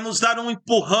recompensa vai nos dar um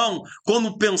empurrão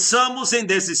quando pensamos em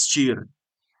desistir.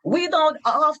 We don't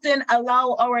often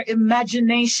allow our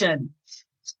imagination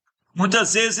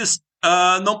Muitas vezes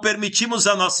não permitimos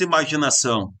a nossa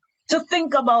imaginação to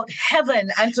think about heaven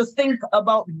and to think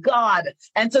about God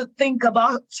and to think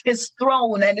about His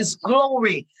throne and His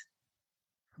glory.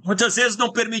 Muitas vezes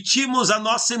não permitimos a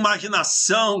nossa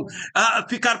imaginação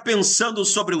ficar pensando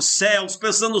sobre os céus,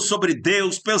 pensando sobre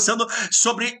Deus, pensando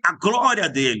sobre a glória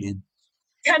dele.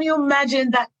 Can you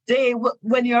imagine that day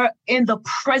when you're in the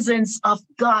presence of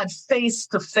God face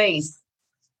to face?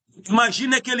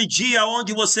 Imagine aquele dia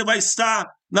onde você vai estar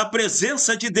na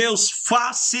presença de Deus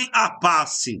face a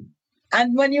face.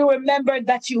 And when you remember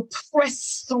that you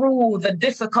press through the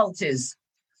difficulties.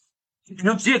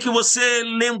 No dia que você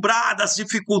lembrar das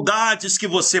dificuldades que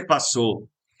você passou.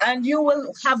 And you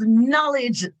will have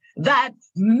knowledge that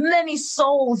many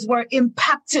souls were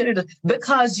impacted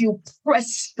because you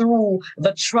pressed through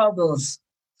the troubles.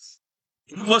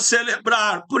 Você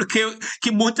lembrar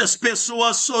que muitas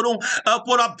pessoas foram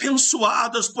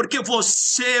abençoadas porque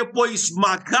você foi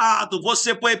esmagado,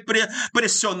 você foi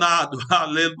pressionado.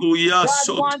 Aleluia.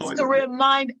 God wants to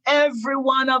remind every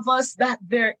one of us that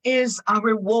there is a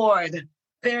reward.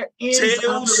 There is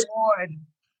a reward.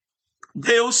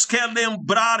 Deus quer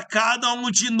lembrar cada um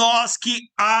de nós que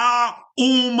há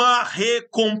uma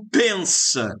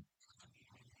recompensa.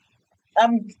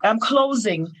 I'm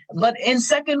closing, but in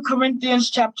 2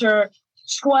 Corinthians chapter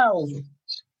 12,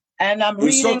 and I'm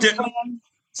reading from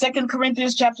 2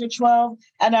 Corinthians chapter 12,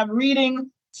 and I'm reading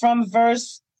from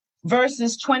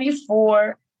verses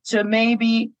 24 to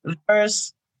maybe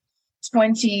verse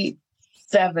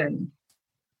 27.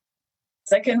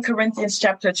 2 Corinthians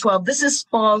chapter 12. This is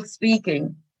Paul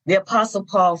speaking, the Apostle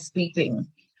Paul speaking.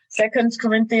 2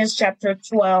 Corinthians chapter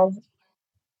 12.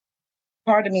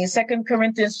 2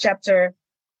 Corinthians chapter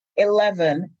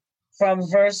 11 from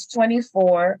verse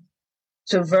 24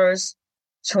 to verse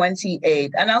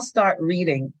 28. And I'll start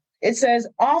reading. It says,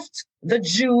 oft the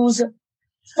Jews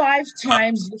 5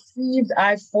 times received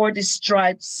I 40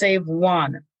 stripes, save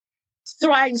one.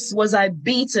 Thrice was I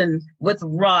beaten with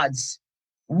rods.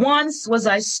 Once was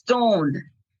I stoned.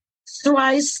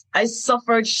 Thrice I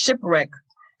suffered shipwreck.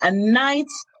 And night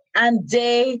and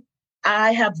day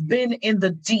I have been in the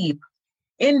deep,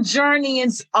 in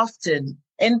journeyings often,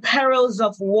 in perils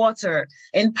of water,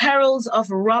 in perils of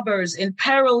robbers, in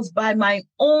perils by my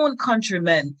own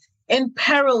countrymen, in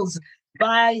perils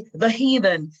by the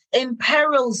heathen, in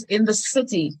perils in the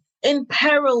city, in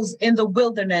perils in the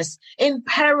wilderness, in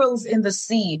perils in the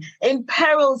sea, in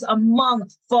perils among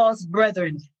false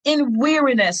brethren, in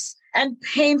weariness and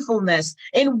painfulness,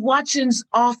 in watchings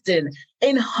often,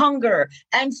 in hunger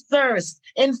and thirst,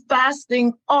 in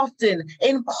fasting often,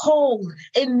 in cold,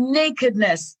 in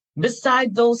nakedness,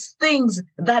 beside those things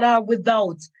that are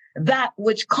without, that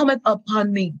which cometh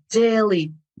upon me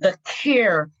daily, the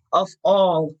care of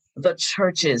all the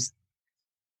churches.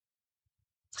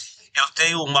 Eu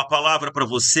tenho uma palavra para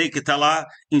você que está lá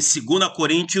em 2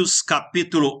 Coríntios,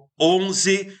 capítulo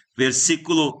 11,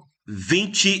 versículo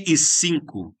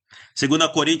 25. 2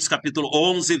 Coríntios, capítulo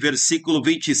 11, versículo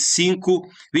 25,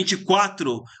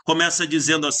 24, começa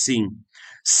dizendo assim: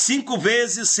 5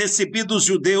 vezes recebi dos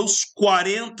judeus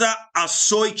 40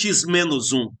 açoites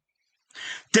menos 1.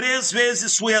 3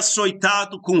 vezes fui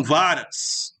açoitado com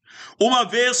varas. 1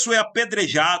 vez fui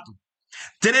apedrejado.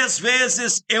 3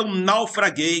 vezes eu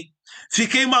naufraguei.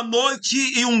 Fiquei 1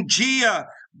 noite e 1 dia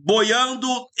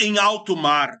boiando em alto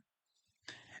mar.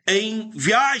 Em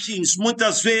viagens,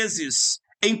 muitas vezes,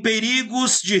 em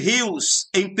perigos de rios,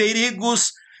 em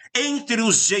perigos entre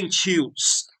os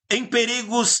gentios, em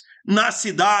perigos na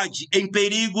cidade, em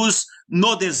perigos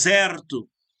no deserto,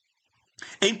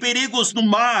 em perigos no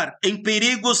mar, em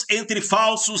perigos entre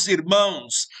falsos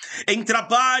irmãos, em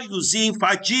trabalhos e em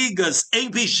fadigas, em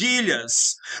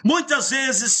vigílias, muitas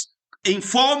vezes em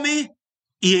fome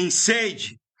e em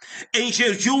sede, em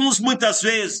jejuns muitas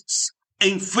vezes,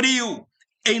 em frio,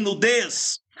 em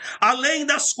nudez. Além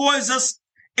das coisas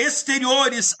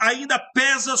exteriores, ainda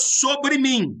pesa sobre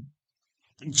mim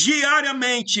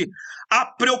diariamente a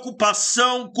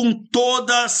preocupação com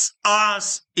todas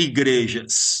as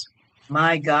igrejas.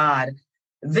 My God,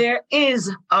 there is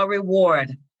a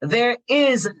reward. There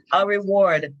is a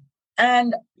reward.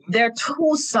 And there are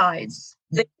 2 sides.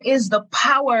 There is the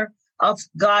power of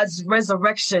God's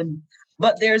resurrection,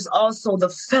 but there's also the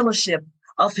fellowship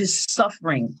of his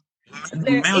suffering.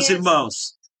 Meus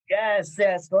irmãos. Yes,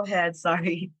 go ahead,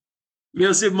 sorry.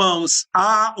 Meus irmãos,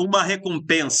 há uma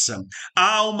recompensa,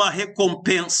 há uma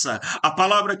recompensa. A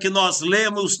palavra que nós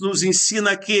lemos nos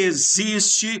ensina que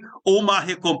existe uma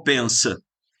recompensa.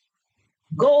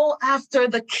 Go after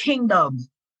the kingdom.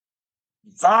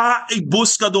 Vá em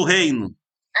busca do reino.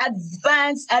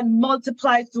 Advance and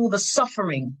multiply through the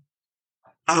suffering.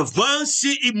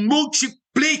 Avance e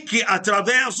multiplique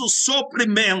através do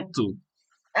sofrimento.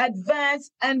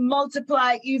 Advance and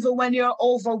multiply even when you're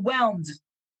overwhelmed.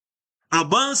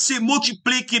 Avance e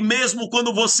multiplique mesmo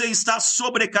quando você está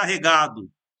sobrecarregado.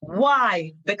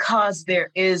 Why? Because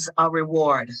there is a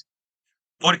reward.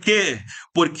 Por quê?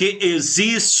 Porque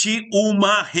existe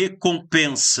uma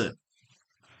recompensa.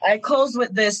 I close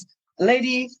with this.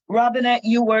 Lady Robinette,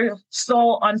 you were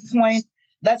so on point.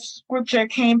 That scripture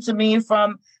came to me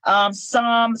from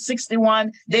Psalm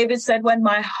 61. David said, when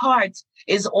my heart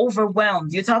is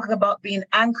overwhelmed, you're talking about being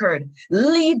anchored,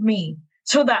 lead me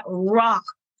to that rock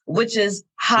which is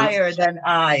higher than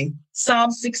I.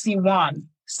 Psalm 61.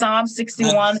 Psalm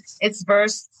 61, it's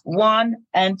verse 1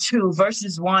 and 2.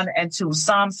 Verses 1 and 2.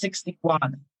 Psalm 61.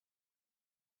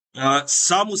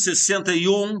 Salmo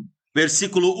 61,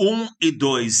 versículo 1 e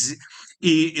 2.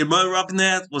 E, irmã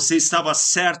Robinette, você estava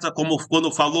certa como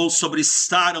quando falou sobre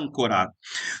estar ancorado.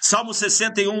 Salmo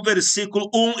 61, versículo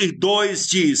 1 e 2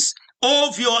 diz: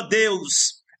 ouve, ó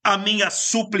Deus, a minha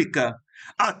súplica,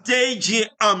 atende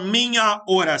a minha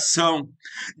oração.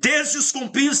 Desde os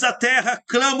confins da terra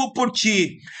clamo por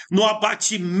ti, no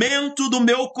abatimento do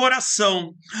meu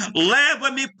coração.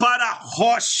 Leva-me para a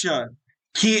rocha,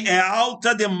 que é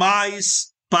alta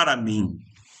demais para mim.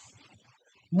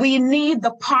 We need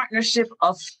the partnership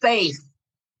of faith.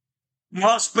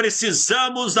 Nós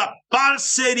precisamos da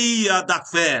parceria da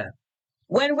fé.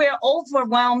 When we're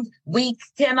overwhelmed, we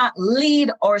cannot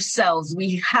lead ourselves.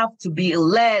 We have to be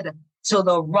led to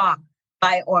the rock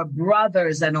by our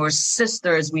brothers and our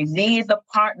sisters. We need the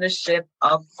partnership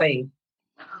of faith.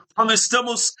 Quando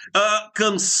estamos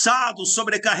cansados,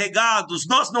 sobrecarregados,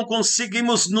 nós não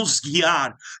conseguimos nos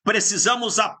guiar.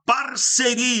 Precisamos da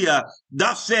parceria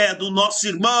da fé do nosso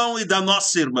irmão e da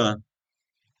nossa irmã.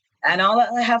 And all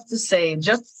I have to say,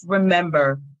 just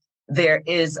remember, there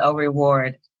is a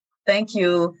reward. Thank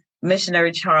you,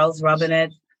 Missionary Charles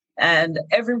Robinette. and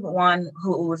everyone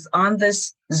who is on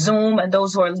this Zoom and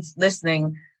those who are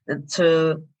listening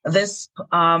to this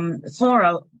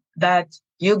forum, that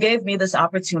you gave me this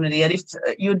opportunity. And if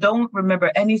you don't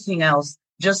remember anything else,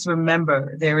 just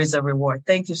remember there is a reward.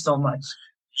 Thank you so much.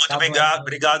 Muito obrigado,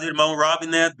 obrigado, irmão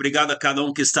Robinette, obrigado a cada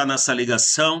um que está nessa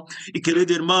ligação. E,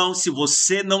 querido irmão, se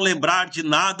você não lembrar de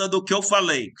nada do que eu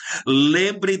falei,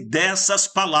 lembre dessas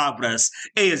palavras.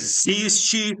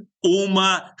 Existe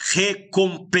uma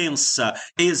recompensa.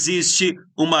 Existe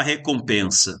uma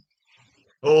recompensa.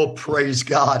 Oh, praise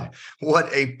God. What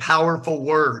a powerful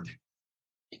word.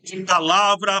 Que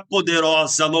palavra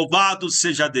poderosa, louvado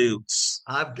seja Deus.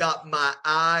 I've got my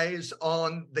eyes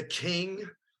on the King.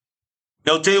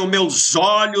 Eu tenho meus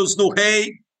olhos no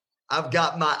Rei. I've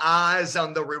got my eyes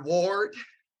on the reward.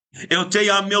 Eu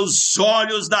tenho meus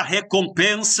olhos na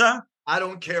recompensa. I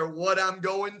don't care what I'm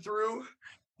going through.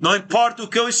 Não importa o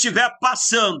que eu estiver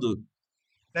passando.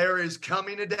 There is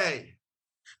coming a day.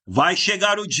 Vai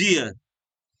chegar o dia.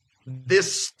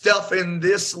 This stuff in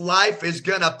this life is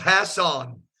going to pass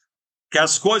on. Que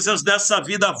as coisas dessa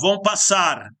vida vão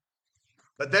passar.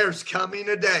 But there's coming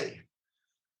a day.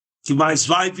 Mas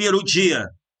vai vir o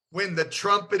dia. When the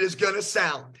trumpet is going to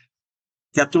sound.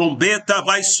 Que a trombeta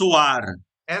vai soar.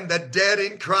 And the dead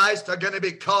in Christ are going to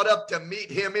be caught up to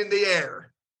meet him in the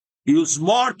air. E os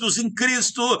mortos em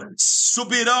Cristo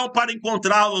subirão para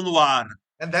encontrá-lo no ar.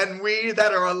 And then we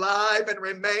that are alive and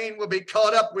remain will be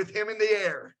caught up with him in the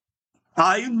air.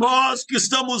 Aí nós que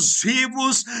estamos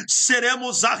vivos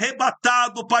seremos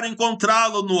arrebatados para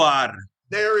encontrá-lo no ar.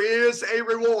 There is a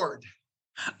reward.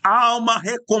 Há uma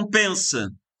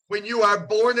recompensa. When you are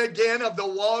born again of the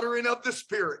water and of the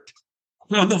Spirit.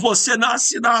 Quando você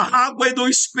nasce da água e do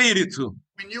Espírito.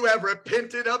 When you have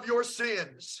repented of your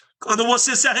sins. Quando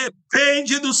você se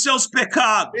arrepende dos seus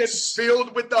pecados. Is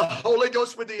filled with the Holy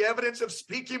Ghost with the evidence of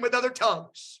speaking with other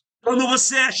tongues. Quando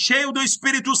você é cheio do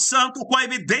Espírito Santo com a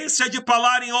evidência de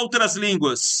falar em outras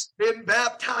línguas. Been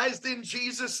baptized in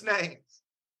Jesus' name.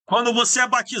 Quando você é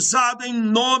batizado em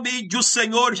nome do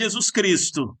Senhor Jesus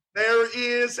Cristo. There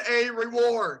is a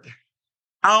reward.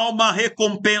 Há uma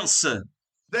recompensa.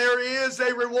 There is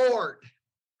a reward.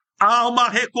 Há uma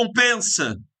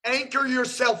recompensa. Anchor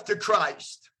yourself to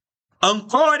Christ.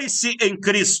 Ancore-se em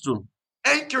Cristo.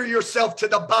 Anchor yourself to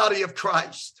the body of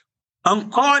Christ.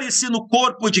 Ancore-se no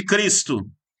corpo de Cristo.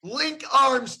 Link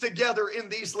arms together in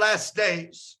these last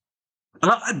days.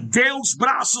 Dê os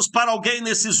braços para alguém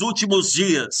nesses últimos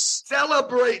dias.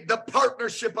 Celebrate the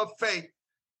partnership of faith.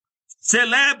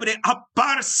 Celebre a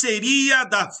parceria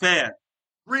da fé.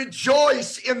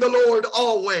 Rejoice in the Lord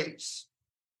always.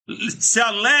 Se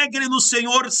alegre no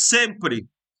Senhor sempre.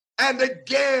 And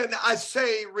again I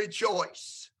say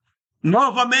rejoice.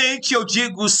 Novamente eu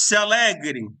digo se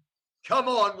alegre. Come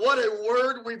on, what a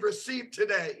word we've received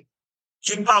today.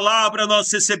 Que palavra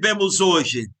nós recebemos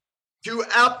hoje. To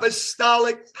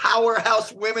apostolic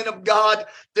powerhouse women of God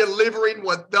delivering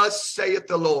what thus saith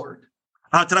the Lord.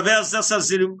 Através dessas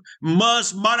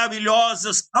irmãs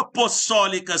maravilhosas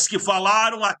apostólicas que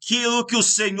falaram aquilo que o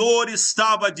Senhor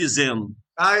estava dizendo.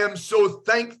 I am so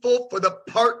thankful for the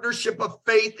partnership of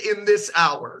faith in this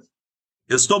hour.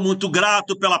 Estou muito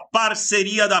grato pela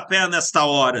parceria da fé nesta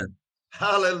hora.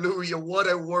 Hallelujah, what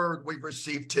a word we've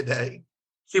received today.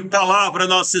 Que palavra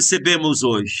nós recebemos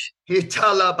hoje. In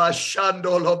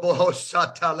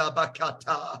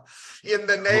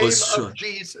the name of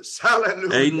Jesus.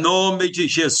 Hallelujah. Em nome de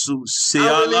Jesus.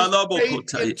 I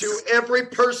release faith into every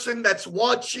person that's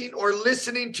watching or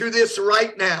listening to this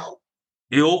right now.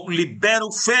 Eu libero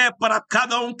fé para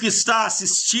cada um que está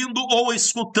assistindo ou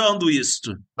escutando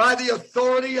isto. By the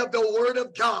authority of the word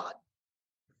of God.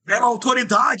 Pela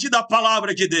autoridade da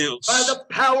palavra de Deus. By the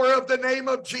power of the name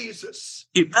of Jesus.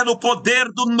 E pelo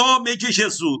poder do nome de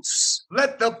Jesus.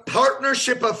 Let the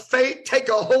partnership of faith take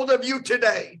a hold of you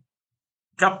today.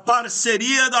 Que a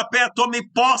parceria da fé tome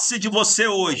posse de você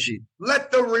hoje. Let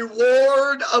the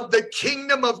reward of the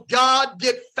kingdom of God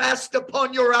get fast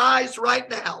upon your eyes right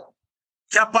now.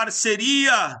 Que a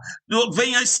parceria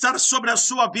venha estar sobre a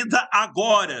sua vida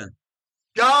agora.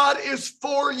 God is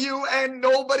for you and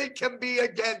nobody can be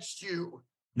against you.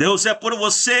 Deus é por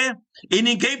você e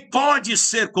ninguém pode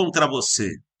ser contra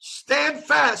você. Stand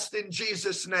fast in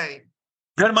Jesus' name.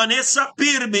 Permaneça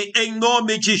firme em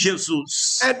nome de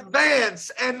Jesus.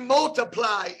 Advance and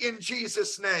multiply in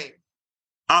Jesus' name.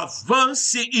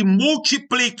 Avance e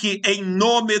multiplique em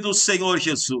nome do Senhor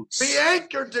Jesus. Be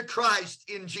anchored to Christ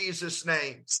in Jesus'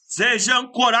 name. Seja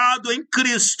ancorado em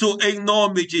Cristo em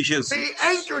nome de Jesus. Be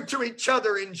anchored to each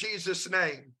other in Jesus'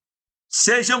 name.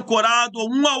 Seja ancorado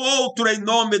um ao outro em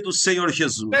nome do Senhor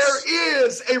Jesus. There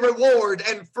is a reward,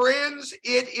 and friends,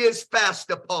 it is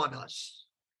fast upon us.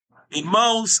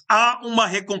 Irmãos, há uma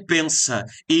recompensa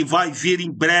e vai vir em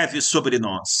breve sobre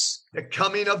nós. The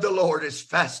coming of the Lord is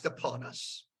fast upon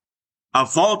us. A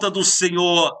volta do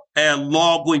Senhor é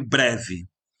logo em breve.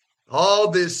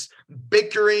 All this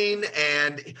bickering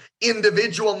and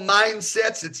individual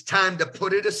mindsets, it's time to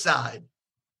put it aside.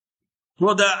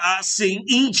 Toda assim,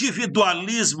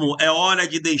 individualismo é hora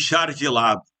de deixar de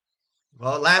lado.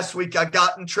 Well, last week I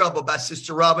got in trouble by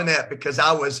Sister Robinette because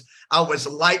I was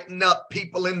lighting up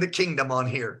people in the kingdom on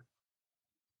here.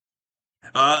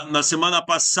 Na semana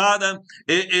passada,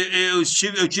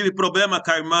 eu tive problema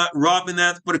com a irmã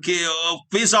Robinette porque eu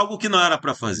fiz algo que não era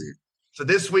para fazer. So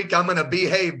this week I'm going to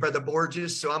behave, Brother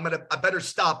Borges. So I better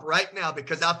stop right now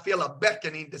because I feel a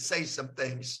beckoning to say some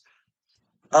things.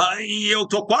 E eu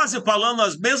tô quase falando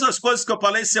as mesmas coisas que eu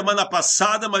falei semana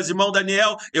passada, mas, irmão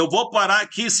Daniel, eu vou parar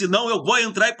aqui, senão eu vou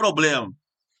entrar em problema.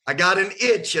 I got an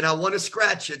itch and I want to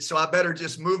scratch it, so I better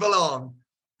just move along.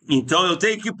 Então eu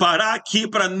tenho que parar aqui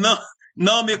para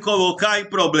não me colocar em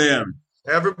problema.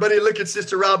 Everybody look at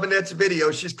Sister Robinette's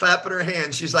video. She's clapping her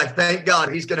hands. She's like, thank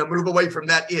God he's going to move away from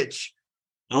that itch.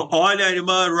 Olha a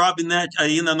irmã Robinette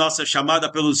aí na nossa chamada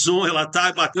pelo Zoom, ela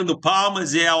tá batendo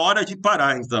palmas e é a hora de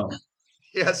parar, então.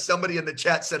 Yes, somebody in the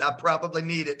chat said, I probably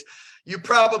need it. You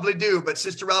probably do, but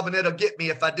Sister Robinette will get me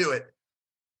if I do it.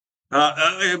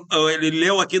 Ele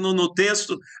leu aqui no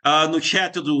texto, no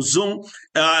chat do Zoom,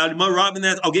 a irmã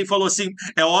Robinette, alguém falou assim,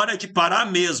 é hora de parar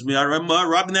mesmo. E a irmã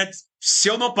Robinette, se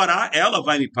eu não parar, ela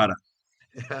vai me parar.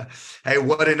 Hey,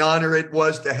 what an honor it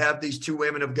was to have these two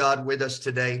women of God with us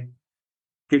today.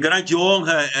 Que grande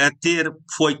honra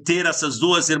foi ter essas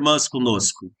duas irmãs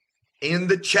conosco. In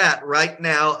the chat right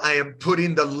now, I am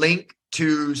putting the link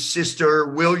to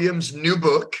Sister Williams' new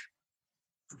book.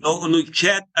 No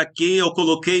chat aqui eu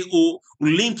coloquei o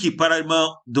link para a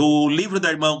irmã do livro da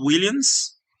irmã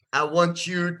Williams. I want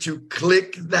you to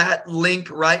click that link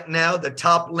right now. The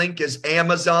top link is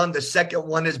Amazon. The second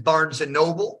one is Barnes &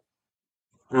 Noble.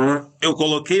 Eu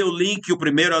coloquei o link, o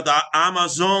primeiro é da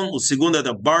Amazon, o segundo é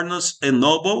da Barnes &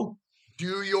 Noble.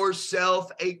 Do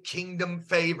yourself a kingdom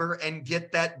favor and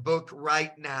get that book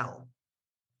right now.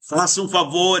 Faça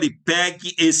favor e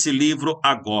pegue esse livro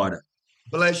agora.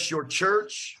 Bless your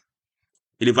church.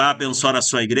 Ele vai abençoar a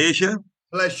sua igreja.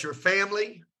 Bless your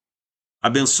family.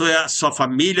 Abençoe a sua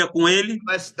família com ele.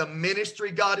 Bless the ministry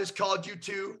God has called you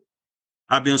to.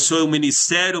 Abençoe o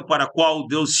ministério para o qual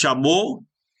Deus chamou.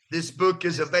 This book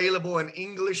is available in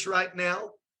English right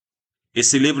now.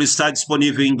 Esse livro está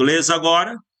disponível em inglês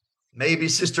agora. Maybe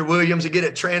Sister Williams will get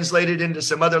it translated into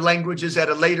some other languages at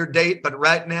a later date, but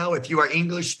right now, if you are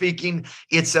English speaking,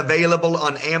 it's available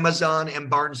on Amazon and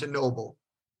Barnes & Noble.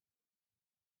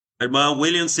 A irmã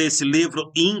Williams tem esse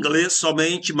livro em inglês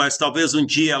somente, mas talvez um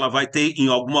dia ela vai ter em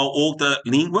alguma outra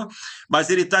língua, mas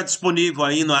ele está disponível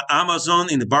aí na Amazon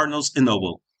e Barnes &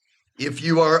 Noble. If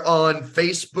you are on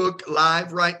Facebook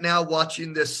Live right now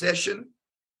watching this session,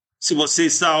 se você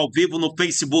está ao vivo no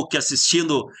Facebook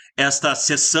assistindo esta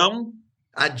sessão,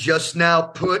 I just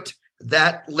now put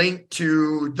that link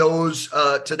to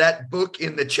that book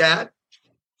in the chat.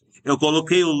 Eu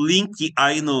coloquei o link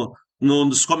aí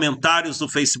nos comentários do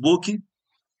Facebook.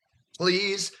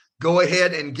 Please go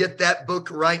ahead and get that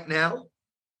book right now.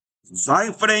 Vá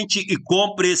em frente e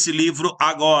compre esse livro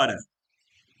agora.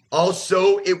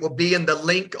 Also, it will be in the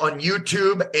link on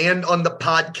YouTube and on the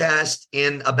podcast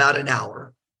in about an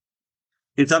hour.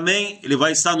 E também ele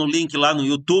vai estar no link lá no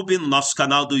YouTube, no nosso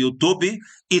canal do YouTube,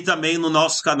 e também no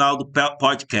nosso canal do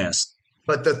podcast.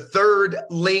 But the third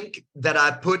link that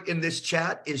I put in this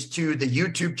chat is to the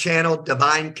YouTube channel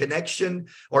Divine Connection,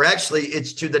 or actually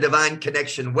it's to the Divine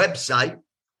Connection website.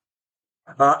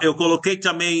 Eu coloquei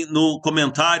também no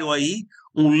comentário aí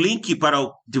link para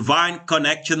o Divine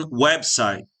Connection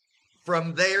website.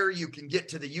 From there you can get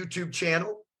to the YouTube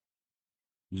channel.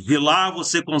 De lá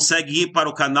você consegue ir para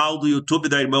o canal do YouTube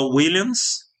da irmã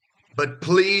Williams. But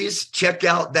please check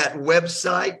out that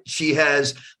website. She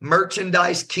has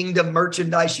merchandise, kingdom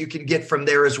merchandise you can get from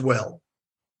there as well.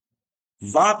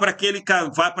 Vá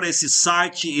para esse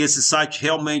site e esse site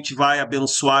realmente vai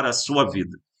abençoar a sua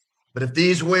vida. But if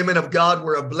these women of God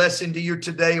were a blessing to you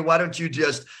today, why don't you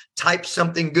just type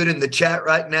something good in the chat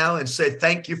right now and say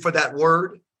thank you for that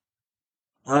word?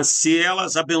 Se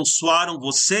elas abençoaram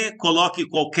você, coloque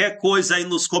qualquer coisa aí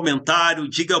nos comentários,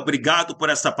 diga obrigado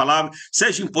por esta palavra,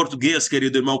 seja em português,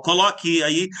 querido irmão, coloque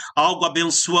aí algo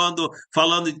abençoando,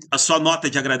 falando a sua nota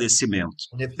de agradecimento.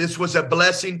 And if this was a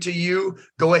blessing to you,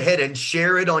 go ahead and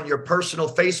share it on your personal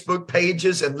Facebook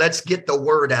pages and let's get the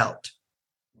word out.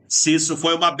 Se isso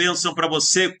foi uma bênção para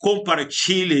você,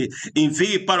 compartilhe,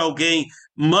 envie para alguém,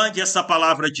 mande essa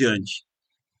palavra adiante.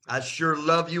 I sure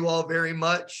love you all very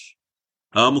much.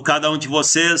 Amo cada de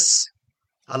vocês.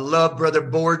 I love Brother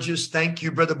Borges. Thank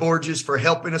you, Brother Borges, for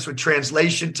helping us with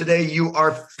translation today. You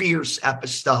are fierce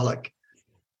apostolic.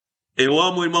 Eu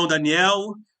amo o irmão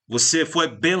Daniel. Você foi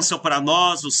bênção para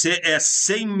nós. Você é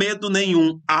sem medo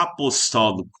nenhum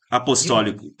apostólico.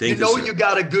 You know you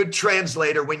got a good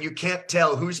translator when you can't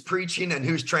tell who's preaching and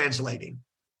who's translating.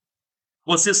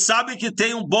 Você sabe que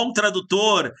tem um bom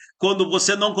tradutor quando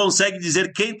você não consegue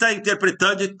dizer quem está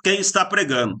interpretando e quem está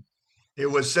pregando. It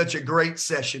was such a great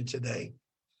session today.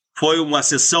 Foi uma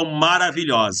sessão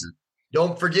maravilhosa.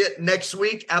 Don't forget, next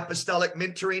week, Apostolic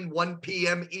Mentoring, 1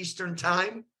 p.m. Eastern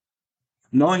Time.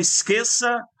 Não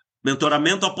esqueça,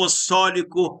 mentoramento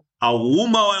apostólico, a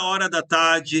 1h da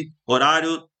tarde,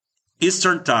 horário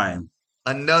Eastern Time.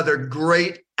 Another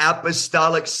great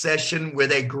apostolic session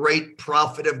with a great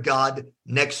prophet of God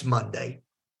next Monday.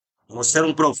 Vamos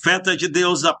ter profeta de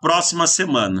Deus na próxima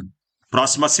semana,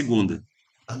 próxima segunda.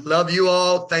 I love you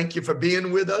all. Thank you for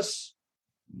being with us.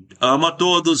 Amo a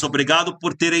todos. Obrigado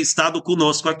por terem estado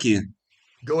conosco aqui.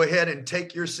 Go ahead and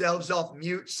take yourselves off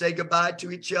mute. Say goodbye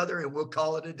to each other and we'll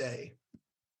call it a day.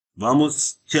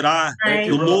 Vamos tirar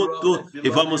do mudo e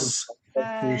vamos...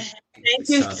 Thank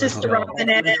you, Sister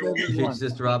Robinette. Thank you,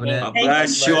 Sister Robinette. God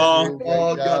bless you all.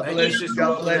 Oh, God bless you.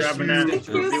 God bless you.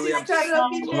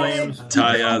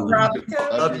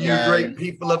 Love you, great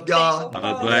people of God.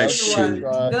 God bless you.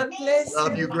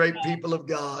 Love you, great people of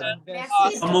God.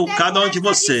 Amo cada de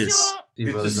vocês.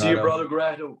 Good to see you, Brother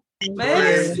Grado.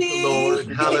 Praise the Lord.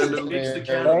 Hallelujah.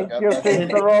 Thank you,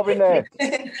 Sister Robinette.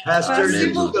 Pastor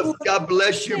Yusuf, God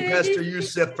bless you, Pastor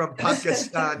Yusuf from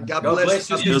Pakistan. God bless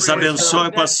you. Deus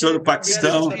abençoe, pastor do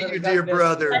Paquistão. Good to see you, dear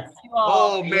brother.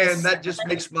 Oh, man, that just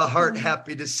makes my heart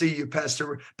happy to see you,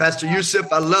 Pastor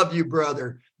Yusuf. I love you,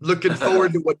 brother. Looking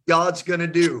forward to what God's going to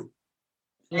do.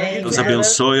 Deus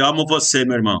abençoe. Eu amo você,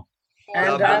 meu irmão.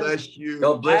 God bless you.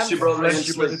 God bless you, brother. Bless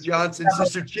you, Brother Johnson.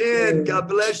 Sister Chin, God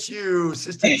bless you.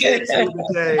 Sister Chin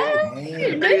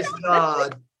today. Praise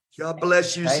God. God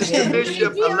bless you. Sister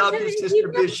Bishop, I love you, Sister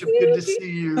Bishop. Good to see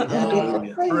you.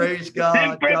 Praise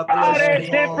God. God bless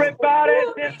you. Different body.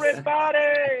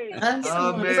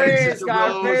 Amen. Praise Sister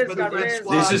God, Rose, praise Brother God, Francois,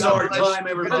 praise This is God our bless time,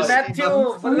 you.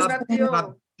 everybody. My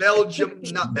Belgium,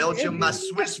 not Belgium, my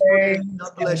Swiss friend.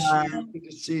 God bless you. Good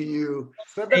to see you.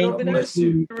 Bless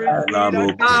you.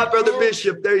 Brother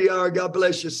Bishop, there you are. God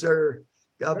bless you, sir.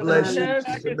 God bless you.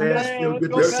 Sister Mansfield, good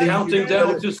to We're see counting you.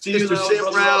 down to see you Sister now,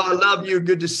 Simrao, brother. I love you.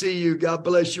 Good to see you. God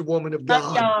bless you, woman of Love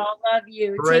God. y'all. Love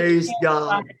you. Praise Take care,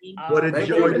 God. everybody. What a Thank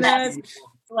joy you. to see you.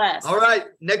 Bless. All right,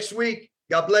 next week.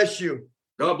 God bless you.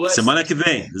 God bless. Semana que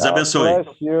vem. Deus abençoe.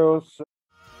 Bless you.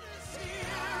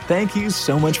 Thank you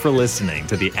so much for listening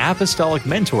to the Apostolic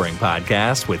Mentoring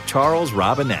Podcast with Charles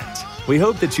Robinette. We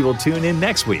hope that you will tune in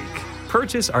next week.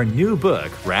 Purchase our new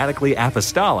book, Radically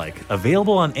Apostolic,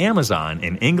 available on Amazon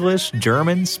in English,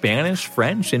 German, Spanish,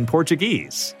 French, and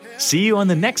Portuguese. See you on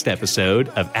the next episode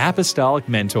of Apostolic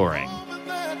Mentoring.